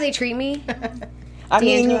 you see how they treat me? I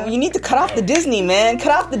mean, D'Angelo? you need to cut off the Disney, man.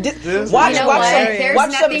 Cut off the Disney. You know what? There's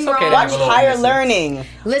nothing wrong. Watch It's okay. Higher Learning.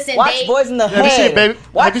 Listen, Watch Boys in the Have you seen Hood. Baby-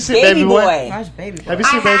 Watch have you seen Baby Baby Boy. Boy? Gosh, baby. Have you I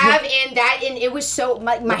seen Baby? have, and it was so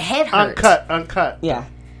my head hurt. Uncut. Yeah.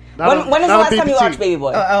 Not When is the not last time you BBT. watched Baby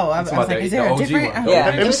Boy? I was about like, the- is there the a OG different? one. Yeah.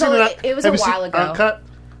 Have you was a have you while seen ago. Uncut?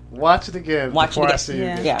 Watch it again. Watch it before again. I see you.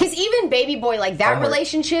 Yeah. Yeah. Because even Baby Boy, like that Homework.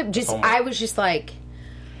 relationship, just Homework. I was just like,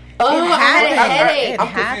 I had a headache.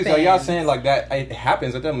 I'm confused. Are y'all saying like that it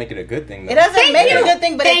happens? That doesn't make it a good thing, though. It doesn't Thank make it you. a good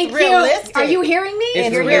thing, but Thank it's realistic. you. Are you hearing me? It's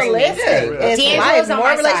It's realistic. realistic. Yeah. It's D'Angelo's life. on More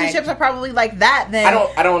my relationships are probably like that than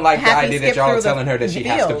I don't like the happy idea that skip y'all through are the telling her that she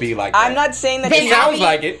has to field. be like that. I'm not saying that Then she happy- Sounds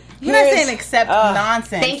like it. You're not Here's- saying accept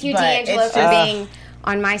nonsense. Thank you, but D'Angelo, it's for just- being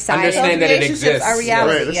on my side. Understand that it relationships exists. are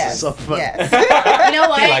reality. Wait, this yes. is so fun. Yes. You know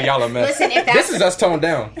what? Feel like y'all a mess. Listen, if that's This is us toned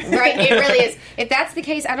down. right, it really is. If that's the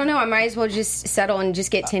case, I don't know. I might as well just settle and just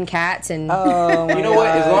get 10 cats and Oh, You know what?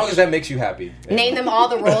 As long as that makes you happy. name them all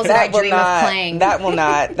the roles that I that will dream of not. playing. That will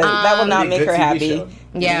not. That will not Be a make good her TV happy. show.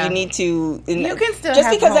 Yeah. You need to. You can still just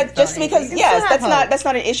have because hope, that. Just though. because You can yes, still have that's not. hope. That's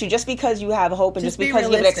not an issue. Just because you have hope and just be because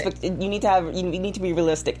you have realistic. you need to have. You need to be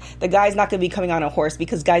realistic. The guy's not going to be coming on a horse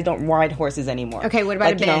because guys don't ride horses anymore. Okay, what about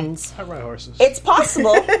Like, a you know, Benz? I ride horses. It's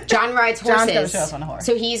possible. John rides horses. John's gonna show up on a horse.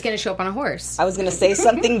 So he's going to show up on a horse. I was going to say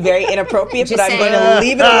something very inappropriate, but Just I'm saying. going to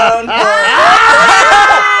leave it alone.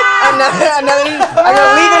 I'm going to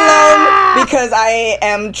leave it alone because I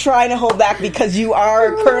am trying to hold back because you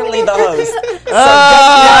are currently the host. So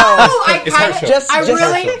Oh, I It's her kind show. of. Just- I just-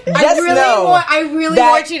 really, just I really know want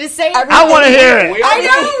that you to say it. every- I want to hear it. I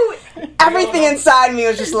know. everything inside me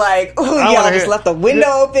was just like, ooh, I y'all wanna just hear- left the window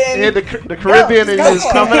open. Yeah, the Caribbean Go, is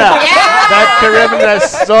go. coming out. Yeah. That Caribbean,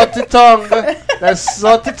 that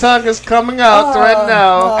salty tongue, is coming out right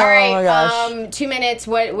now. All right. my gosh. 2 minutes.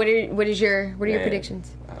 What is your Man.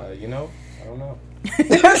 predictions? You know, I don't know.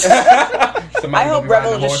 I hope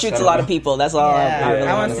Rebel just shoots a lot of people. That's all I really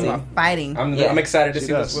I want want to some see. more fighting. I'm excited to She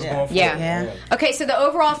see does. what's Yeah. going Yeah. forward. Yeah. Okay, so the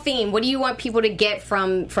overall theme, what do you want people to get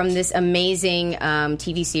from this amazing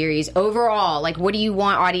TV series overall? Like, what do you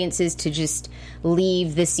want audiences to just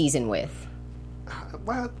leave this season with?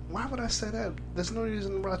 Why would I say that? There's no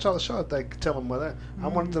reason to watch all the show if they tell them what I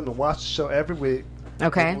want them to watch the show every week.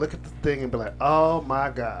 Okay. And look at the thing and be like, oh my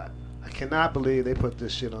God, I cannot believe they put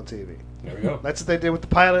this shit on TV. There we go. That's what they did with the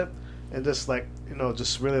pilot, and just like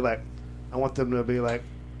just really like, I want them to be like,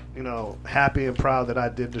 happy and proud that I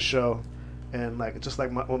did the show, and like just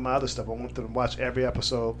like with my other stuff, I want them to watch every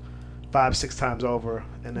episode 5-6 times over,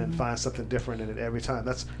 and then find something different in it every time.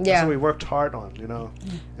 That's what we worked hard on,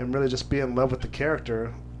 and really just be in love with the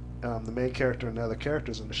character, the main character and the other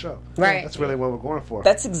characters in the show. Right. That's really what we're going for.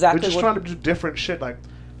 That's exactly We're just what- trying to do different shit. Like,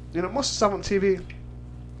 most of the stuff on TV.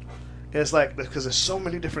 It's like because there's so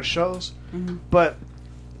many different shows, but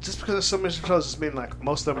just because there's so many shows doesn't mean like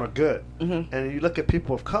most of them are good. And you look at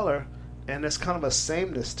people of color, and there's kind of a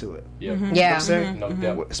sameness to it. Yeah. Yeah. You know what I'm saying? No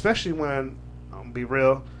doubt. Especially when, be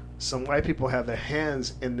real, some white people have their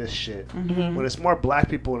hands in this shit. When it's more black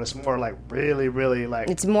people and it's more like really, really like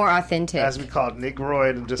It's more authentic. as we call it,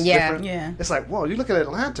 negroid and just Yeah. different. Yeah. It's like, whoa, you look at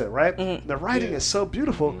Atlanta, right? The writing is so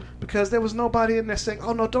beautiful because there was nobody in there saying,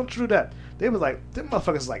 oh, no, don't do that. They were like, them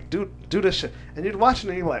motherfuckers like, do this shit. And you'd watch it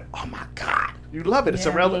and you're like, oh, my God. You love it. It's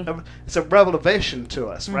it's a revelation to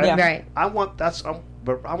us, right? Yeah. Right. I want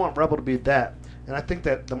Rebel to be that. And I think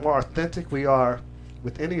that the more authentic we are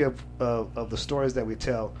with any of the stories that we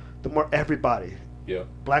tell, the more everybody, Yeah.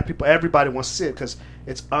 black people, everybody wants to see it because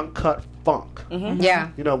it's uncut funk. Yeah.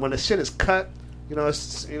 When the shit is cut,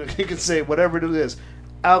 it's, you can say whatever it is,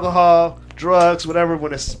 alcohol, drugs, whatever.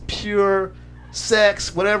 When it's pure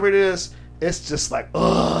sex, whatever it is, it's just like,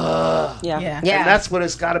 ugh. Yeah. Yeah. Yeah. And that's what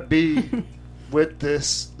it's got to be with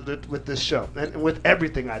this show and with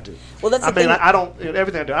everything I do. Well, that's the I mean, thing. I don't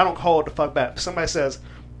everything I do. I don't hold the fuck back. If somebody says,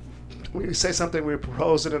 we say something, we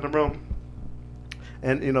propose it in the room.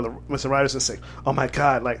 And Mr. Writers will say, "Oh my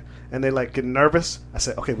God!" And they get nervous. I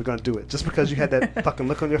say, "Okay, we're gonna do it." Just because you had that fucking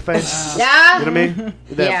look on your face, Yeah. you know what I mean?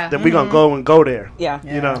 Yeah. Then we're gonna go there. Yeah.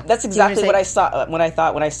 That's You exactly wanna what I saw when I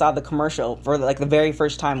thought when I saw the commercial for the very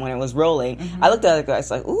first time when it was rolling. I looked at it, I was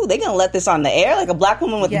like, "Ooh, they gonna let this on the air like a black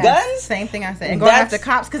woman with Yes, guns?" Same thing I said. And going That's- after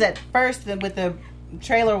cops, because at first with the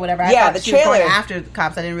trailer or whatever, I Yeah, thought the she was going trailer. after the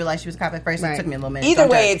cops. I didn't realize she was a cop at first. Right. It took me a little minute. Either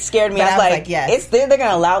way, sometimes. it scared me. But I was like, yes. they're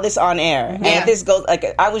gonna allow this on air, and Yeah. if this goes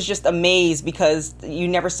I was just amazed because you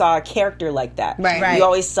never saw a character like that. Right. Right. You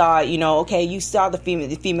always saw, okay, you saw the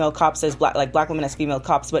female cops as black women as female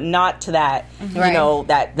cops, but not to that, Right.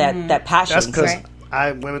 that passion. That's because Right.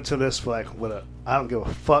 I went into this with I don't give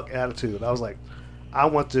a fuck attitude. I was like, I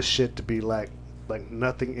want this shit to be like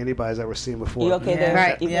nothing anybody's ever seen before. You okay there?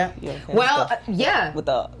 Right. Yeah. Yeah. You okay Well, yeah. with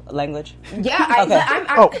the language? Yeah.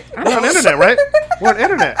 We're on internet, right? We're on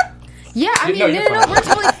internet. Yeah, I mean, No, no, you're fine. we're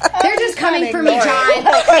totally. They're just coming for me, John.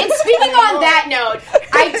 And speaking on that note,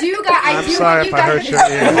 I I'm do sorry want if you I hurt guys.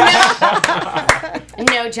 your ears.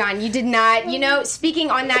 No, John, you did not. You know,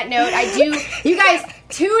 speaking on that note, I do. You guys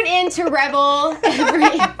tune in to Rebel.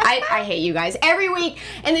 I hate you guys every week,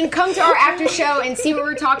 and then come to our after show and see what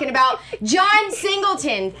we're talking about. John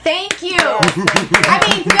Singleton, thank you.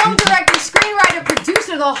 I mean, film director, screenwriter,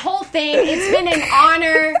 producer, the whole thing. It's been an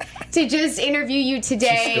honor to just interview you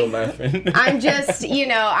today. Still laughing. I'm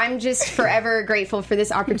just forever grateful for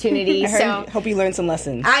this opportunity. So hope you learned some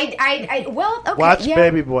lessons. okay. Watch yeah.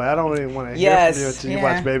 Baby Boy. I don't even want to hear from you until you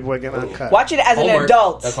watch Baby Boy get uncut. Watch it as an Homework.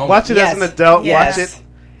 adult. That's homework. Watch it as an adult. Yes. Watch it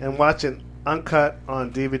and watch it uncut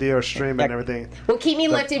on DVD or stream and everything. Well, keep me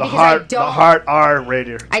lifted because The hard R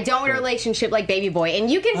rated. I don't want a relationship like Baby Boy. And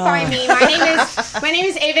you can find me. My name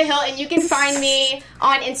is Ava Hill, and you can find me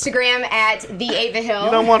on Instagram at the Ava Hill.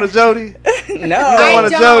 You don't want a Jody? No, I want a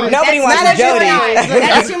don't. Jody? Nobody That's wants not a Jody.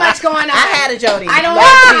 That's too much going on. I had a Jody. I don't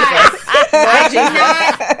have time.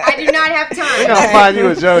 I do not have We're time. gonna find you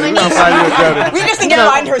a Jody. We're gonna find you a Jody. We just need to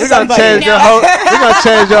find her We're gonna somebody. change your whole. We're gonna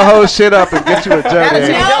change your whole shit up and get you a Jody. No,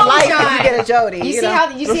 Your life John. if you get a Jody. You see know?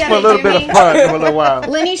 how Just for a they little do bit me? of fun for a little while.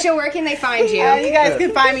 Lanisha, where can they find you? You guys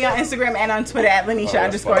can find me on Instagram and on Twitter at Lanisha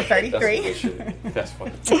That's funny. _33. That's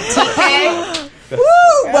funny. Okay. Woo!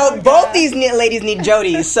 Well, both these ladies need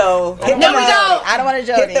Jodies, so hit No, them we up. don't. I don't want a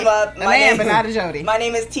Jody. Hit them up. A man, but not a Jody. My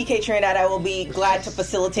name is TK Trinidad. I will be glad to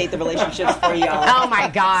facilitate the relationships for y'all. Oh my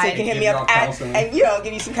God. So you can hit me Give up y'all at, counseling. and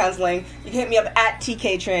give you some counseling. You can hit me up at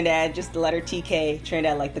TK Trinidad, just the letter TK,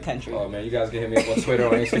 Trinidad like the country. Oh man, you guys can hit me up on Twitter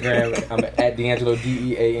or Instagram. I'm at D'Angelo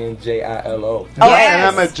DEANJILO. And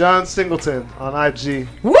I'm at John Singleton on IG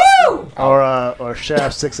Woo! or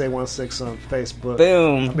Shaft 6816 on Facebook.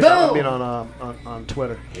 Boom. I mean on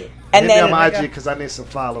Twitter. And Hit then, me on IG because I need some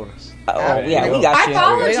followers. oh yeah, we got I you.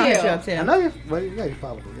 followed We're gonna hit you you. up too. I know you. Well, yeah, you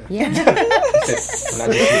follow me. Yeah.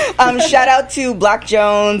 Shout out to Black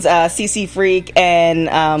Jones, CC Freak, and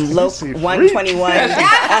Loke CC Freak? 121.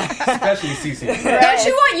 Especially CC. Don't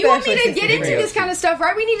you want me to Especially get into this kind of stuff,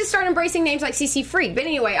 right? We need to start embracing names like CC Freak. But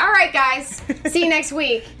anyway, all right, guys. See you next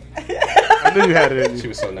week. I knew you had it in She you.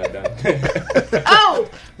 was so not done. Oh,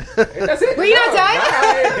 That's it. were you not done?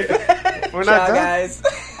 We're Ciao, not done. guys.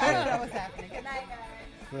 I don't know what's happening. Good night, guys.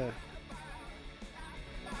 Yeah.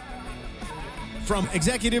 From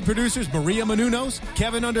executive producers Maria Menounos,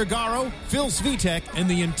 Kevin Undergaro, Phil Svitek, and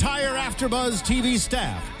the entire AfterBuzz TV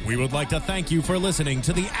staff, we would like to thank you for listening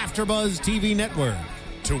to the AfterBuzz TV network.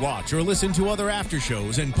 To watch or listen to other after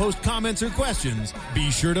shows and post comments or questions,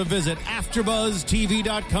 be sure to visit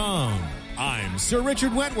AfterBuzzTV.com. I'm Sir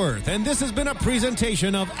Richard Wentworth, and this has been a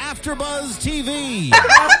presentation of AfterBuzz TV.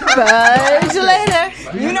 Buzz you later.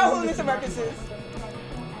 You know who Mr. Marcus is.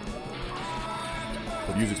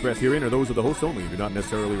 The views expressed herein are those of the hosts only and do not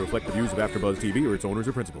necessarily reflect the views of AfterBuzz TV or its owners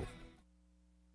or principals.